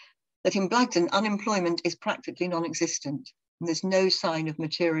there that in Blagdon, unemployment is practically non-existent, and there's no sign of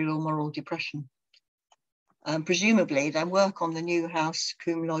material or moral depression. Presumably, their work on the new house,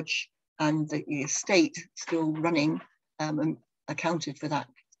 Combe Lodge, and the estate still running accounted for that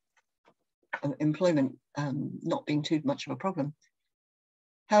employment not being too much of a problem.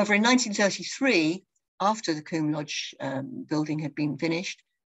 However, in 1933, after the Combe Lodge building had been finished,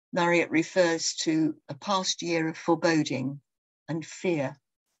 Marriott refers to a past year of foreboding and fear,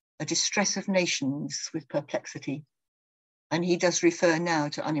 a distress of nations with perplexity. And he does refer now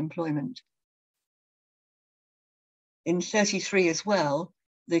to unemployment. In 33 as well,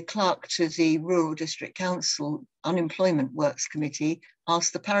 the clerk to the Rural District Council Unemployment Works Committee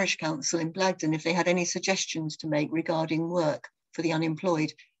asked the parish council in Blagdon if they had any suggestions to make regarding work for the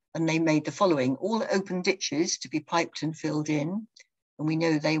unemployed. And they made the following: all the open ditches to be piped and filled in. And we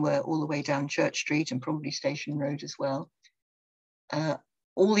know they were all the way down Church Street and probably Station Road as well.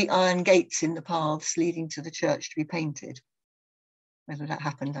 All the iron gates in the paths leading to the church to be painted. Whether that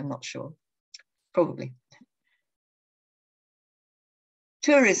happened, I'm not sure. Probably.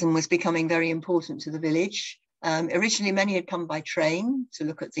 Tourism was becoming very important to the village. Originally, many had come by train to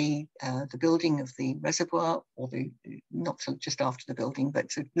look at the building of the reservoir, or not just after the building, but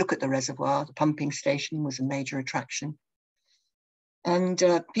to look at the reservoir. The pumping station was a major attraction. And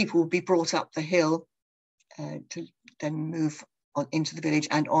people would be brought up the hill to then move on into the village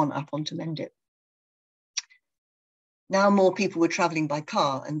and on up onto Mendip. Now more people were travelling by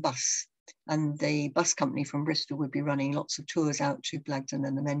car and bus, and the bus company from Bristol would be running lots of tours out to Blagdon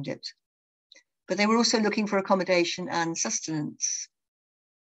and the Mendip. But they were also looking for accommodation and sustenance.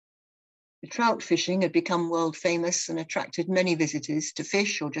 The trout fishing had become world famous and attracted many visitors to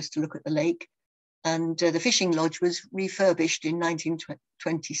fish or just to look at the lake. And the fishing lodge was refurbished in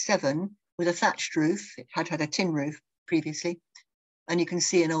 1927 with a thatched roof. It had had a tin roof previously. And you can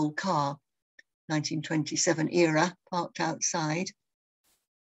see an old car, 1927 era, parked outside.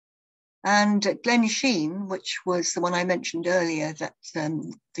 And Glen Sheen, which was the one I mentioned earlier that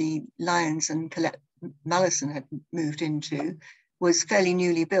the Lyons and Colette Mallison had moved into, was fairly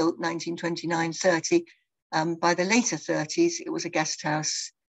newly built, 1929-30. By the later 30s, it was a guest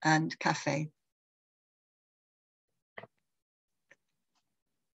house and cafe.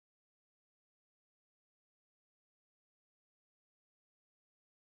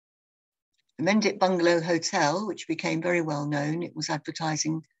 The Mendip Bungalow Hotel, which became very well known, it was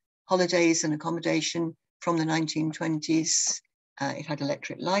advertising holidays and accommodation from the 1920s. It had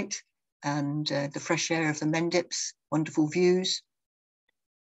electric light and the fresh air of the Mendips, wonderful views.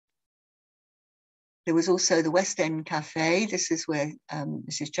 There was also the West End Cafe. This is where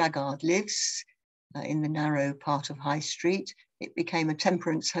Mrs. Jaggard lives, in the narrow part of High Street. It became a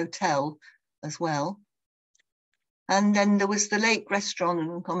temperance hotel as well. And then there was the Lake Restaurant and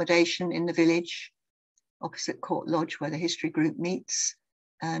accommodation in the village, opposite Court Lodge, where the history group meets.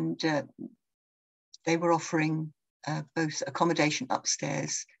 And they were offering both accommodation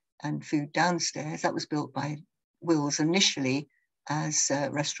upstairs and food downstairs. That was built by Wills initially as a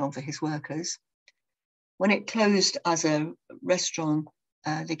restaurant for his workers. When it closed as a restaurant,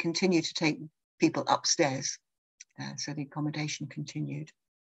 they continued to take people upstairs. So the accommodation continued.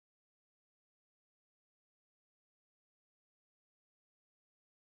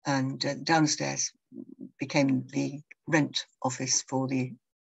 And downstairs became the rent office for the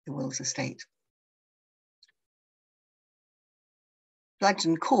Wills estate.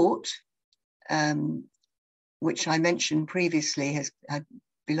 Blagdon Court, which I mentioned previously, had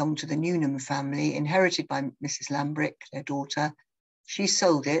belonged to the Newnham family, inherited by Mrs. Lambrick, their daughter. She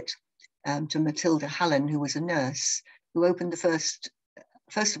sold it to Matilda Hallen, who was a nurse, who opened the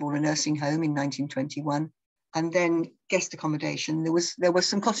first of all, a nursing home in 1921, and then guest accommodation. There were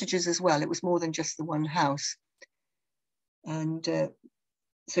some cottages as well. It was more than just the one house. And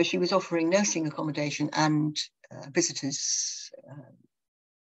so she was offering nursing accommodation and visitors,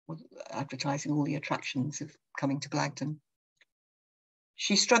 advertising all the attractions of coming to Blagdon.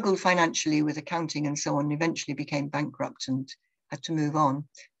 She struggled financially with accounting and so on, eventually became bankrupt and had to move on. And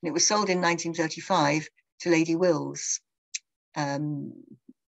it was sold in 1935 to Lady Wills.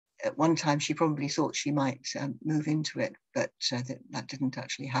 At one time, she probably thought she might move into it, but that didn't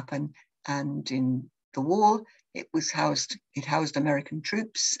actually happen. And in the war, it housed American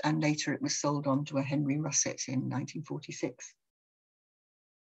troops, and later it was sold on to a Henry Russet in 1946.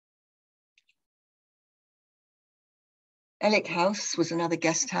 Ellick House was another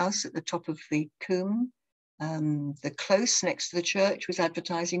guest house at the top of the Coombe. The close next to the church was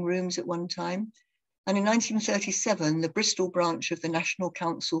advertising rooms at one time. And in 1937, the Bristol branch of the National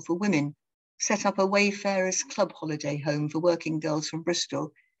Council for Women set up a Wayfarers Club holiday home for working girls from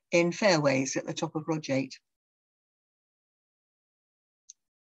Bristol in Fairways at the top of Rodgate.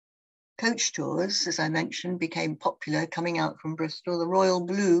 Coach tours, as I mentioned, became popular coming out from Bristol. The Royal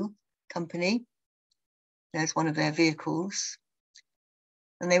Blue Company, there's one of their vehicles.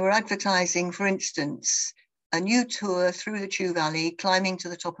 And they were advertising, for instance, a new tour through the Chew Valley, climbing to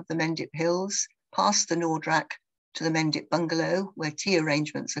the top of the Mendip Hills, past the Nordrack to the Mendip Bungalow, where tea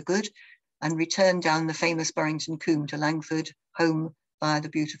arrangements are good, and return down the famous Burrington Coombe to Langford, home via the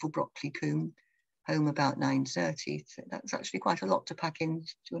beautiful Brockley Coombe, home about 9:30. So that's actually quite a lot to pack into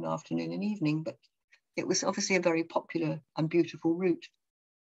an afternoon and evening, but it was obviously a very popular and beautiful route.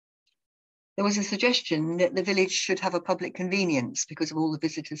 There was a suggestion that the village should have a public convenience because of all the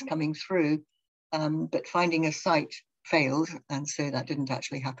visitors coming through, but finding a site failed, and so that didn't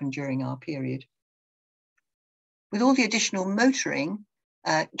actually happen during our period. With all the additional motoring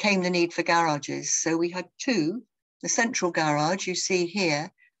came the need for garages. So we had two, the central garage you see here,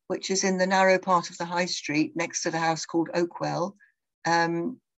 which is in the narrow part of the High Street next to the house called Oakwell.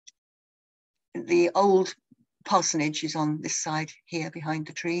 The old parsonage is on this side here behind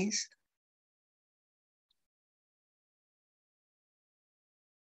the trees.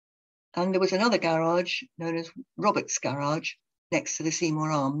 And there was another garage known as Robert's Garage next to the Seymour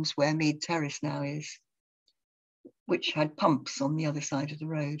Arms, where Mead Terrace now is, which had pumps on the other side of the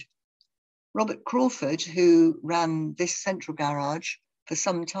road. Robert Crawford, who ran this central garage for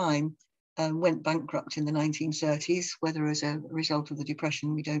some time, went bankrupt in the 1930s, whether as a result of the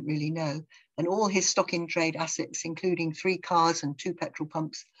Depression, we don't really know. And all his stock in trade assets, including 3 cars and 2 petrol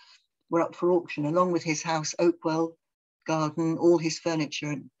pumps, were up for auction, along with his house, Oakwell garden, all his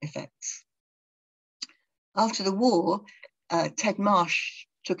furniture and effects. After the war, Ted Marsh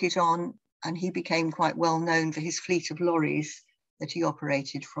took it on, and he became quite well known for his fleet of lorries that he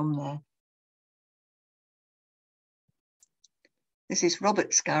operated from there. This is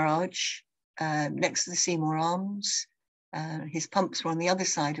Robert's Garage, next to the Seymour Arms. His pumps were on the other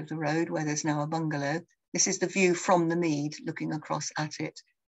side of the road where there's now a bungalow. This is the view from the Mead, looking across at it.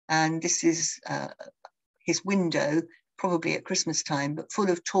 And this is his window, probably at Christmas time, but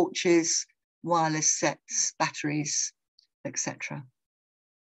full of torches, wireless sets, batteries, etc.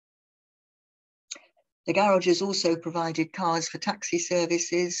 The garages also provided cars for taxi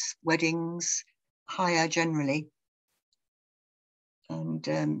services, weddings, hire generally.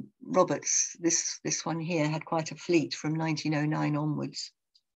 And Roberts, this one here, had quite a fleet from 1909 onwards.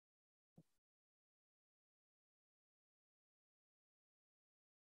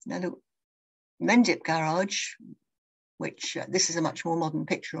 Now the Mendip garage, which this is a much more modern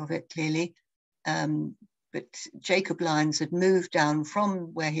picture of it, clearly. But Jacob Lyons had moved down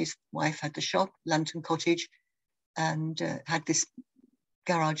from where his wife had the shop, Lantern Cottage, and had this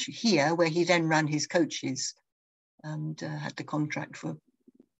garage here where he then ran his coaches and had the contract for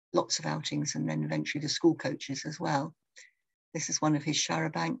lots of outings, and then eventually the school coaches as well. This is one of his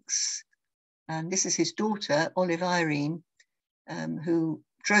charabancs. And this is his daughter, Olive Irene, who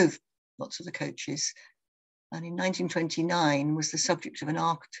drove lots of the coaches. And in 1929 was the subject of an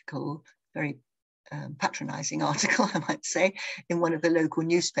article, very patronising article, I might say, in one of the local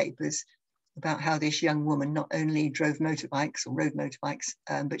newspapers about how this young woman not only drove motorbikes or rode motorbikes,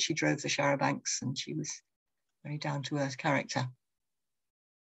 but she drove the charabancs, and she was a very down-to-earth character.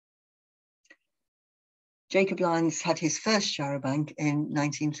 Jacob Lyons had his first charabanc in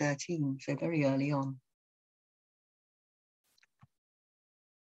 1913, so very early on.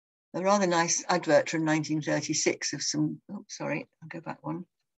 A rather nice advert from 1936 of some, oh, sorry, I'll go back one,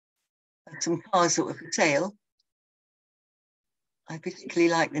 some cars that were for sale. I particularly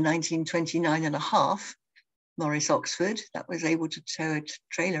like the 1929.5 Morris Oxford that was able to tow a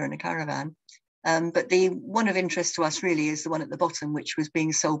trailer and a caravan. But the one of interest to us really is the one at the bottom, which was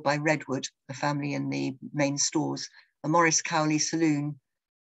being sold by Redwood, the family in the main stores, a Morris Cowley Saloon,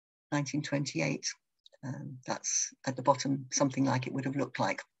 1928. That's at the bottom, something like it would have looked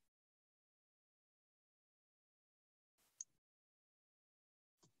like.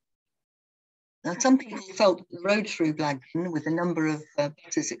 Now, some people felt the road through Blagdon, with a number of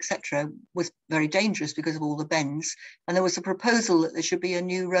buses, etc., was very dangerous because of all the bends. And there was a proposal that there should be a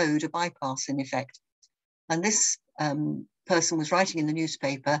new road, a bypass in effect. And this person was writing in the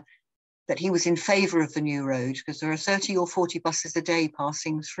newspaper that he was in favour of the new road because there are 30 or 40 buses a day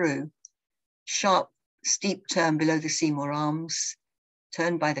passing through. Sharp, steep turn below the Seymour Arms,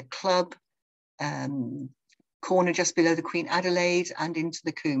 turn by the club, corner just below the Queen Adelaide and into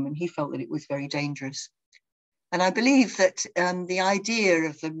the Coombe, and he felt that it was very dangerous. And I believe that the idea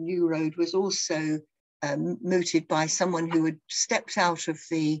of the new road was also mooted by someone who had stepped out of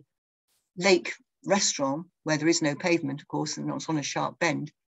the lake restaurant, where there is no pavement, of course, and it's on a sharp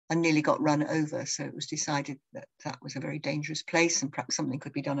bend, and nearly got run over. So it was decided that that was a very dangerous place and perhaps something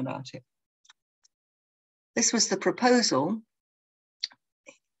could be done about it. This was the proposal.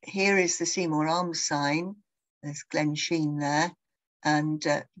 Here is the Seymour Arms sign. There's Glen Sheen there. And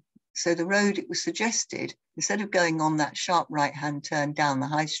so the road, it was suggested, instead of going on that sharp right-hand turn down the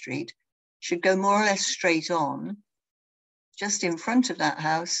high street, should go more or less straight on, just in front of that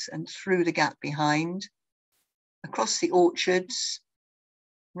house and through the gap behind, across the orchards,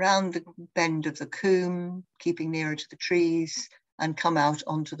 round the bend of the Coombe, keeping nearer to the trees, and come out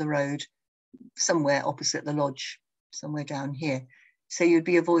onto the road somewhere opposite the lodge, somewhere down here. So you'd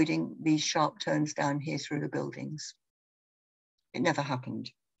be avoiding these sharp turns down here through the buildings. It never happened.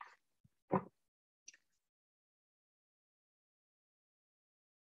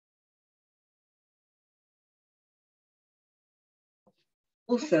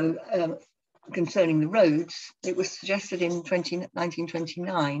 Also, concerning the roads, it was suggested in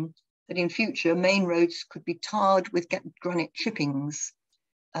 1929 that in future main roads could be tarred with granite chippings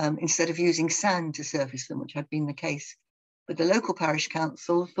instead of using sand to surface them, which had been the case. But the local parish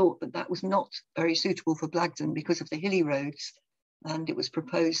council thought that that was not very suitable for Blagdon because of the hilly roads, and it was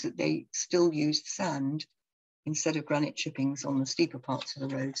proposed that they still used sand instead of granite chippings on the steeper parts of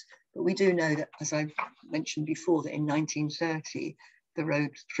the roads. But we do know that, as I've mentioned before, that in 1930, the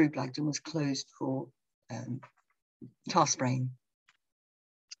road through Blagdon was closed for tar spraying.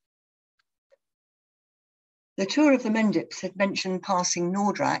 The tour of the Mendips had mentioned passing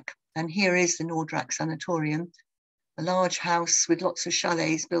Nordrack, and here is the Nordrack Sanatorium, a large house with lots of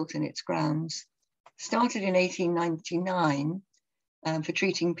chalets built in its grounds. Started in 1899 for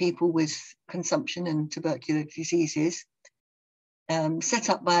treating people with consumption and tubercular diseases. Set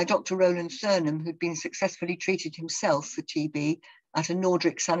up by a Dr. Roland Thurnham, who'd been successfully treated himself for TB at a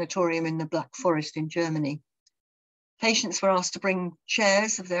Nordic sanatorium in the Black Forest in Germany. Patients were asked to bring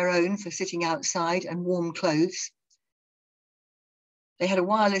chairs of their own for sitting outside and warm clothes. They had a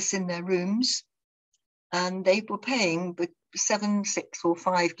wireless in their rooms, and they were paying 7, 6 or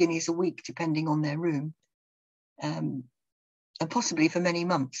 5 guineas a week, depending on their room, and possibly for many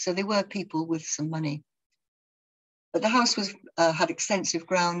months. So they were people with some money. But the house was had extensive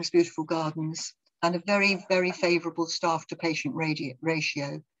grounds, beautiful gardens, and a very, very favourable staff to patient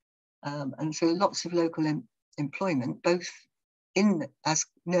ratio. And so lots of local employment, both as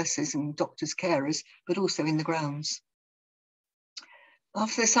nurses and doctors' carers, but also in the grounds.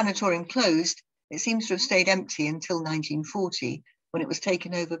 After the sanatorium closed, it seems to have stayed empty until 1940, when it was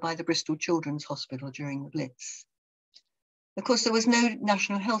taken over by the Bristol Children's Hospital during the Blitz. Of course, there was no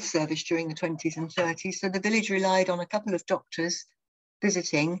National Health Service during the 20s and 30s, so the village relied on a couple of doctors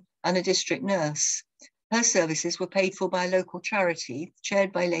visiting and a district nurse. Her services were paid for by a local charity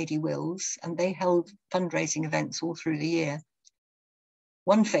chaired by Lady Wills, and they held fundraising events all through the year.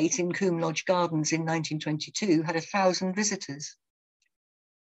 One fete in Coombe Lodge Gardens in 1922 had 1,000 visitors.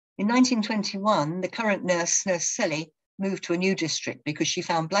 In 1921, the current nurse, Nurse Selly, moved to a new district because she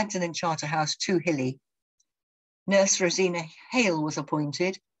found Blagdon and Charterhouse too hilly. Nurse Rosina Hale was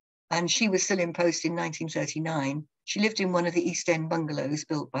appointed, and she was still in post in 1939. She lived in one of the East End bungalows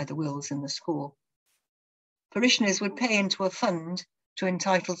built by the Wills in the score. Parishioners would pay into a fund to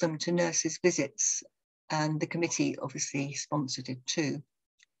entitle them to nurses' visits, and the committee obviously sponsored it too.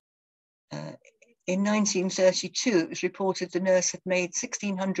 In 1932, it was reported the nurse had made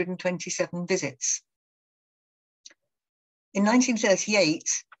 1,627 visits. In 1938,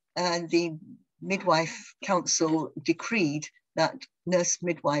 the Midwife Council decreed that nurse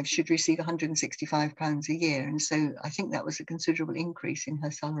midwives should receive £165 a year, and so I think that was a considerable increase in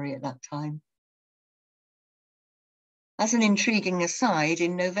her salary at that time. As an intriguing aside,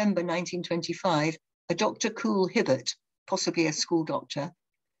 in November 1925, a Dr. Cool Hibbert, possibly a school doctor,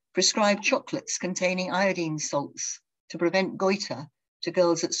 prescribed chocolates containing iodine salts to prevent goiter to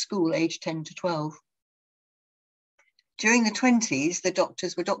girls at school aged 10 to 12. During the 20s, the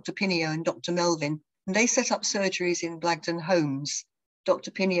doctors were Dr. Pineo and Dr. Melvin, and they set up surgeries in Blagdon homes.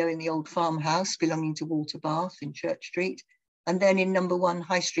 Dr. Pineo in the old farmhouse belonging to Walter Bath in Church Street, and then in number 1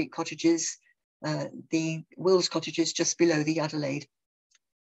 High Street cottages, the Wills cottages just below the Adelaide.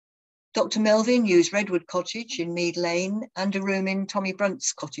 Dr. Melvin used Redwood Cottage in Mead Lane and a room in Tommy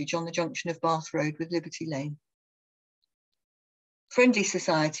Brunt's cottage on the junction of Bath Road with Liberty Lane. Friendly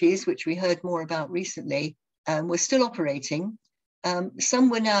societies, which we heard more about recently, were still operating. Some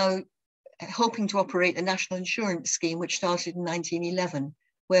were now helping to operate the National Insurance Scheme, which started in 1911,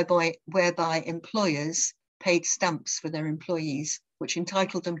 whereby employers paid stamps for their employees, which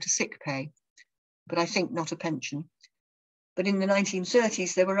entitled them to sick pay, but I think not a pension. But in the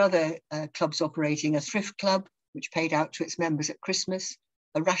 1930s, there were other clubs operating: a thrift club, which paid out to its members at Christmas,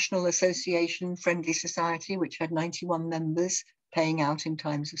 a Rational Association Friendly Society, which had 91 members paying out in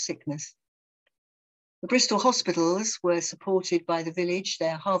times of sickness. The Bristol hospitals were supported by the village.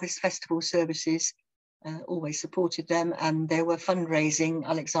 Their harvest festival services always supported them, and there were fundraising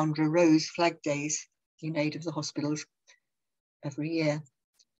Alexandra Rose flag days in aid of the hospitals every year.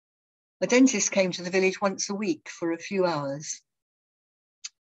 A dentist came to the village once a week for a few hours.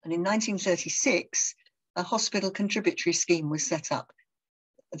 And in 1936, a hospital contributory scheme was set up.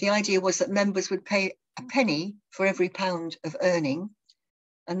 The idea was that members would pay a penny for every pound of earning,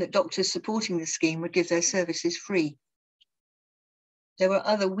 and that doctors supporting the scheme would give their services free. There were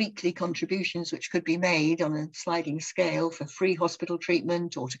other weekly contributions which could be made on a sliding scale for free hospital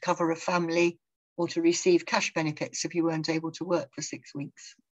treatment, or to cover a family, or to receive cash benefits if you weren't able to work for 6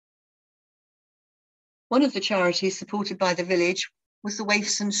 weeks. One of the charities supported by the village was the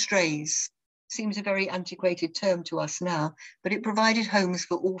Waifs and Strays. Seems a very antiquated term to us now, but it provided homes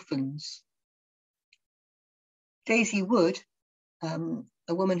for orphans. Daisy Wood,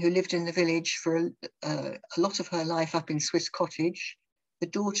 a woman who lived in the village for a lot of her life up in Swiss Cottage, the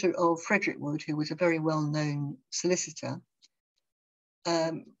daughter of Frederick Wood, who was a very well-known solicitor,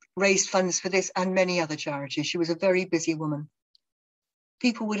 raised funds for this and many other charities. She was a very busy woman.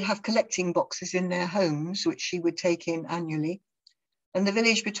 People would have collecting boxes in their homes, which she would take in annually. And the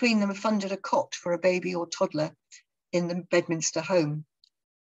village between them funded a cot for a baby or toddler in the Bedminster home.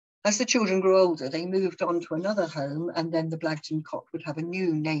 As the children grew older, they moved on to another home, and then the Blagdon cot would have a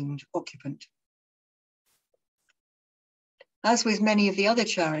new named occupant. As with many of the other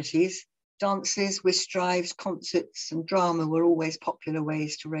charities, dances, whist drives, concerts, and drama were always popular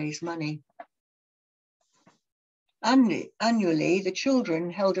ways to raise money. Annually, the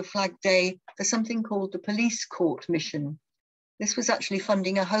children held a flag day for something called the Police Court Mission. This was actually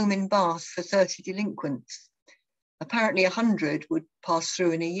funding a home in Bath for 30 delinquents. Apparently 100 would pass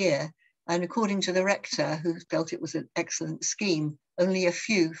through in a year, and according to the rector, who felt it was an excellent scheme, only a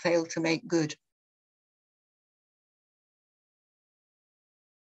few failed to make good.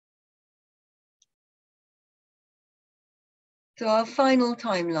 So our final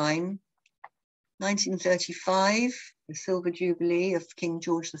timeline, 1935, the Silver Jubilee of King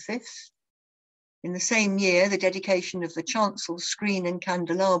George V. In the same year, the dedication of the chancel screen and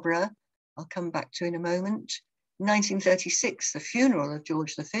candelabra, I'll come back to in a moment. In 1936, the funeral of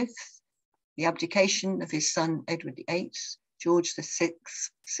George V, the abdication of his son Edward VIII, George VI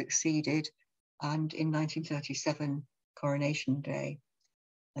succeeded, and in 1937, Coronation Day.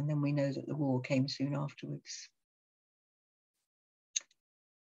 And then we know that the war came soon afterwards.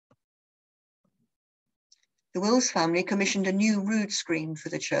 The Wills family commissioned a new rood screen for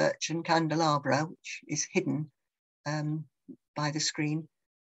the church and candelabra, which is hidden by the screen,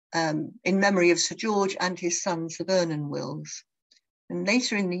 in memory of Sir George and his son, Sir Vernon Wills. And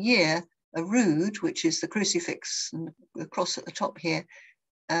later in the year, a rood, which is the crucifix and the cross at the top here,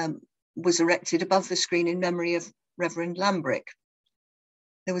 was erected above the screen in memory of Reverend Lambrick.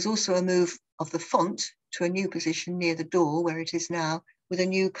 There was also a move of the font to a new position near the door where it is now, with a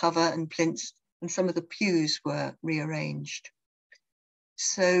new cover and plinth, and some of the pews were rearranged.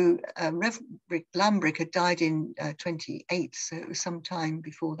 So Reverend Lambrick had died in 28, so it was some time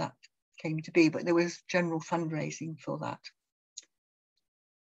before that came to be, but there was general fundraising for that.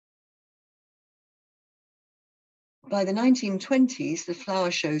 By the 1920s, the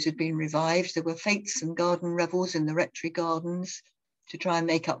flower shows had been revived. There were fetes and garden revels in the rectory gardens to try and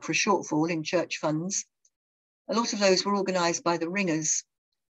make up for a shortfall in church funds. A lot of those were organised by the ringers,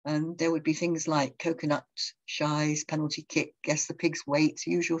 and there would be things like coconut shies, penalty kick, guess the pig's weight,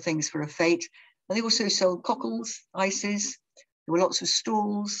 usual things for a fete. And they also sold cockles, ices, there were lots of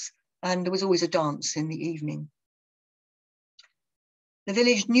stalls, and there was always a dance in the evening. The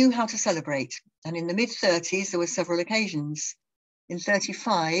village knew how to celebrate, and in the mid-30s there were several occasions. In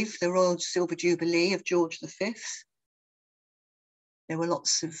 35, the Royal Silver Jubilee of George V. There were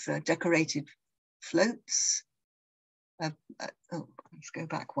lots of decorated floats. Let's go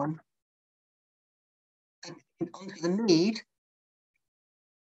back one. And onto the mead,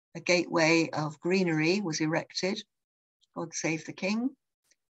 a gateway of greenery was erected, God Save the King,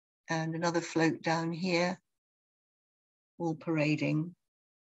 and another float down here, all parading.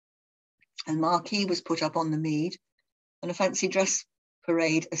 A marquee was put up on the mead, and a fancy dress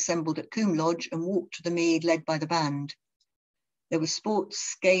parade assembled at Coombe Lodge and walked to the mead led by the band. There were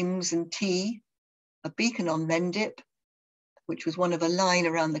sports, games and tea, a beacon on Mendip, which was one of a line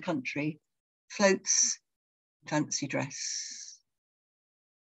around the country, floats, fancy dress.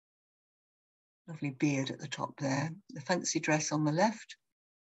 Lovely beard at the top there. The fancy dress on the left.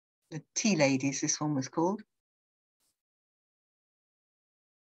 The tea ladies, this one was called.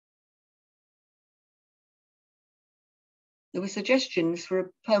 There were suggestions for a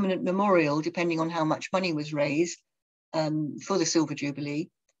permanent memorial, depending on how much money was raised for the Silver Jubilee,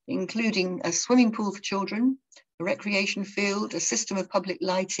 including a swimming pool for children, a recreation field, a system of public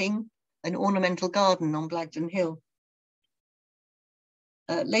lighting, an ornamental garden on Blagdon Hill.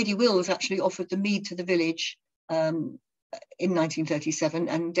 Lady Wills actually offered the mead to the village in 1937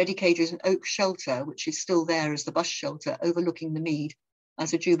 and dedicated an oak shelter, which is still there as the bus shelter overlooking the mead,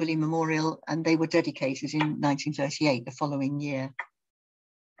 as a Jubilee memorial, and they were dedicated in 1938, the following year.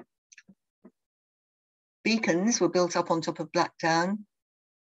 Beacons were built up on top of Blagdon.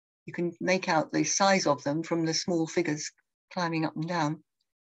 You can make out the size of them from the small figures climbing up and down.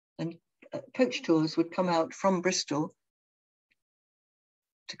 And coach tours would come out from Bristol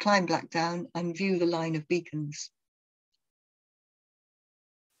to climb Blagdon and view the line of beacons.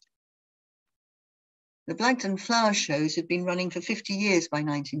 The Blagdon flower shows had been running for 50 years by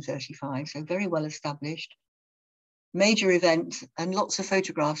 1935, so very well established. Major event, and lots of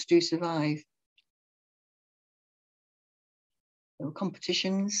photographs do survive. There were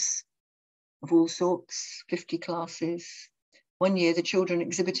competitions of all sorts, 50 classes. One year, the children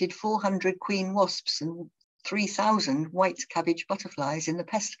exhibited 400 queen wasps and 3,000 white cabbage butterflies in the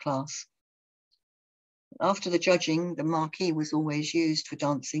pest class. After the judging, the marquee was always used for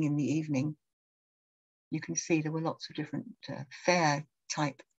dancing in the evening. You can see there were lots of different fair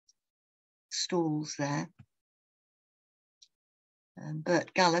type stalls there.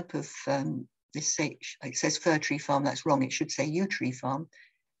 Bert Gallop of it says Fir Tree Farm, that's wrong, it should say Yew Tree Farm,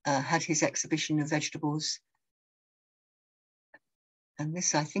 had his exhibition of vegetables. And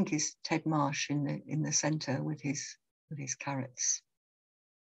this, I think, is Ted Marsh in the centre with his carrots.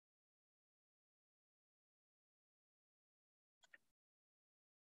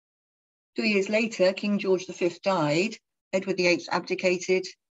 Two years later, King George V died, Edward VIII abdicated,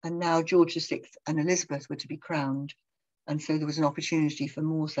 and now George VI and Elizabeth were to be crowned. And so there was an opportunity for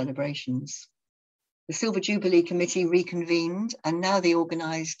more celebrations. The Silver Jubilee Committee reconvened, and now they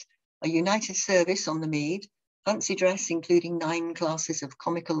organised a united service on the mead, fancy dress including 9 classes of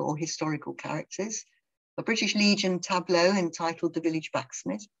comical or historical characters, a British Legion tableau entitled The Village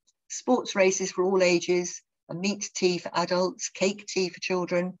Blacksmith, sports races for all ages, a meat tea for adults, cake tea for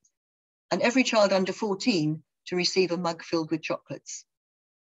children, and every child under 14 to receive a mug filled with chocolates.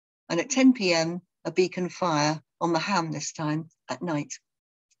 And at 10 p.m, a beacon fire on the ham this time at night.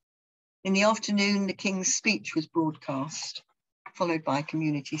 In the afternoon, the King's speech was broadcast, followed by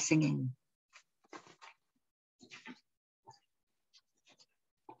community singing.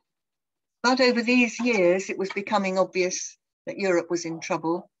 But over these years, it was becoming obvious that Europe was in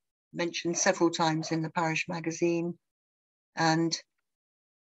trouble, mentioned several times in the parish magazine, and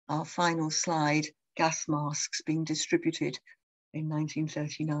our final slide, gas masks being distributed in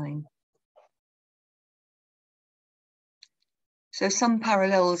 1939. So some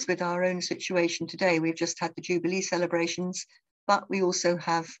parallels with our own situation today. We've just had the Jubilee celebrations, but we also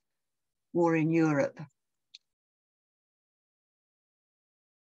have war in Europe.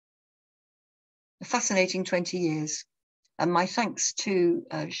 A fascinating 20 years. And my thanks to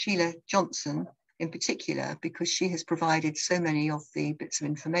Sheila Johnson in particular, because she has provided so many of the bits of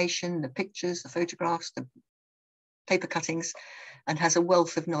information, the pictures, the photographs, the paper cuttings, and has a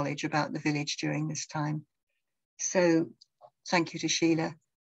wealth of knowledge about the village during this time. So thank you to Sheila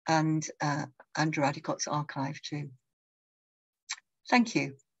and Andrew Addicott's archive too. Thank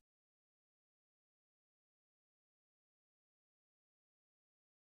you.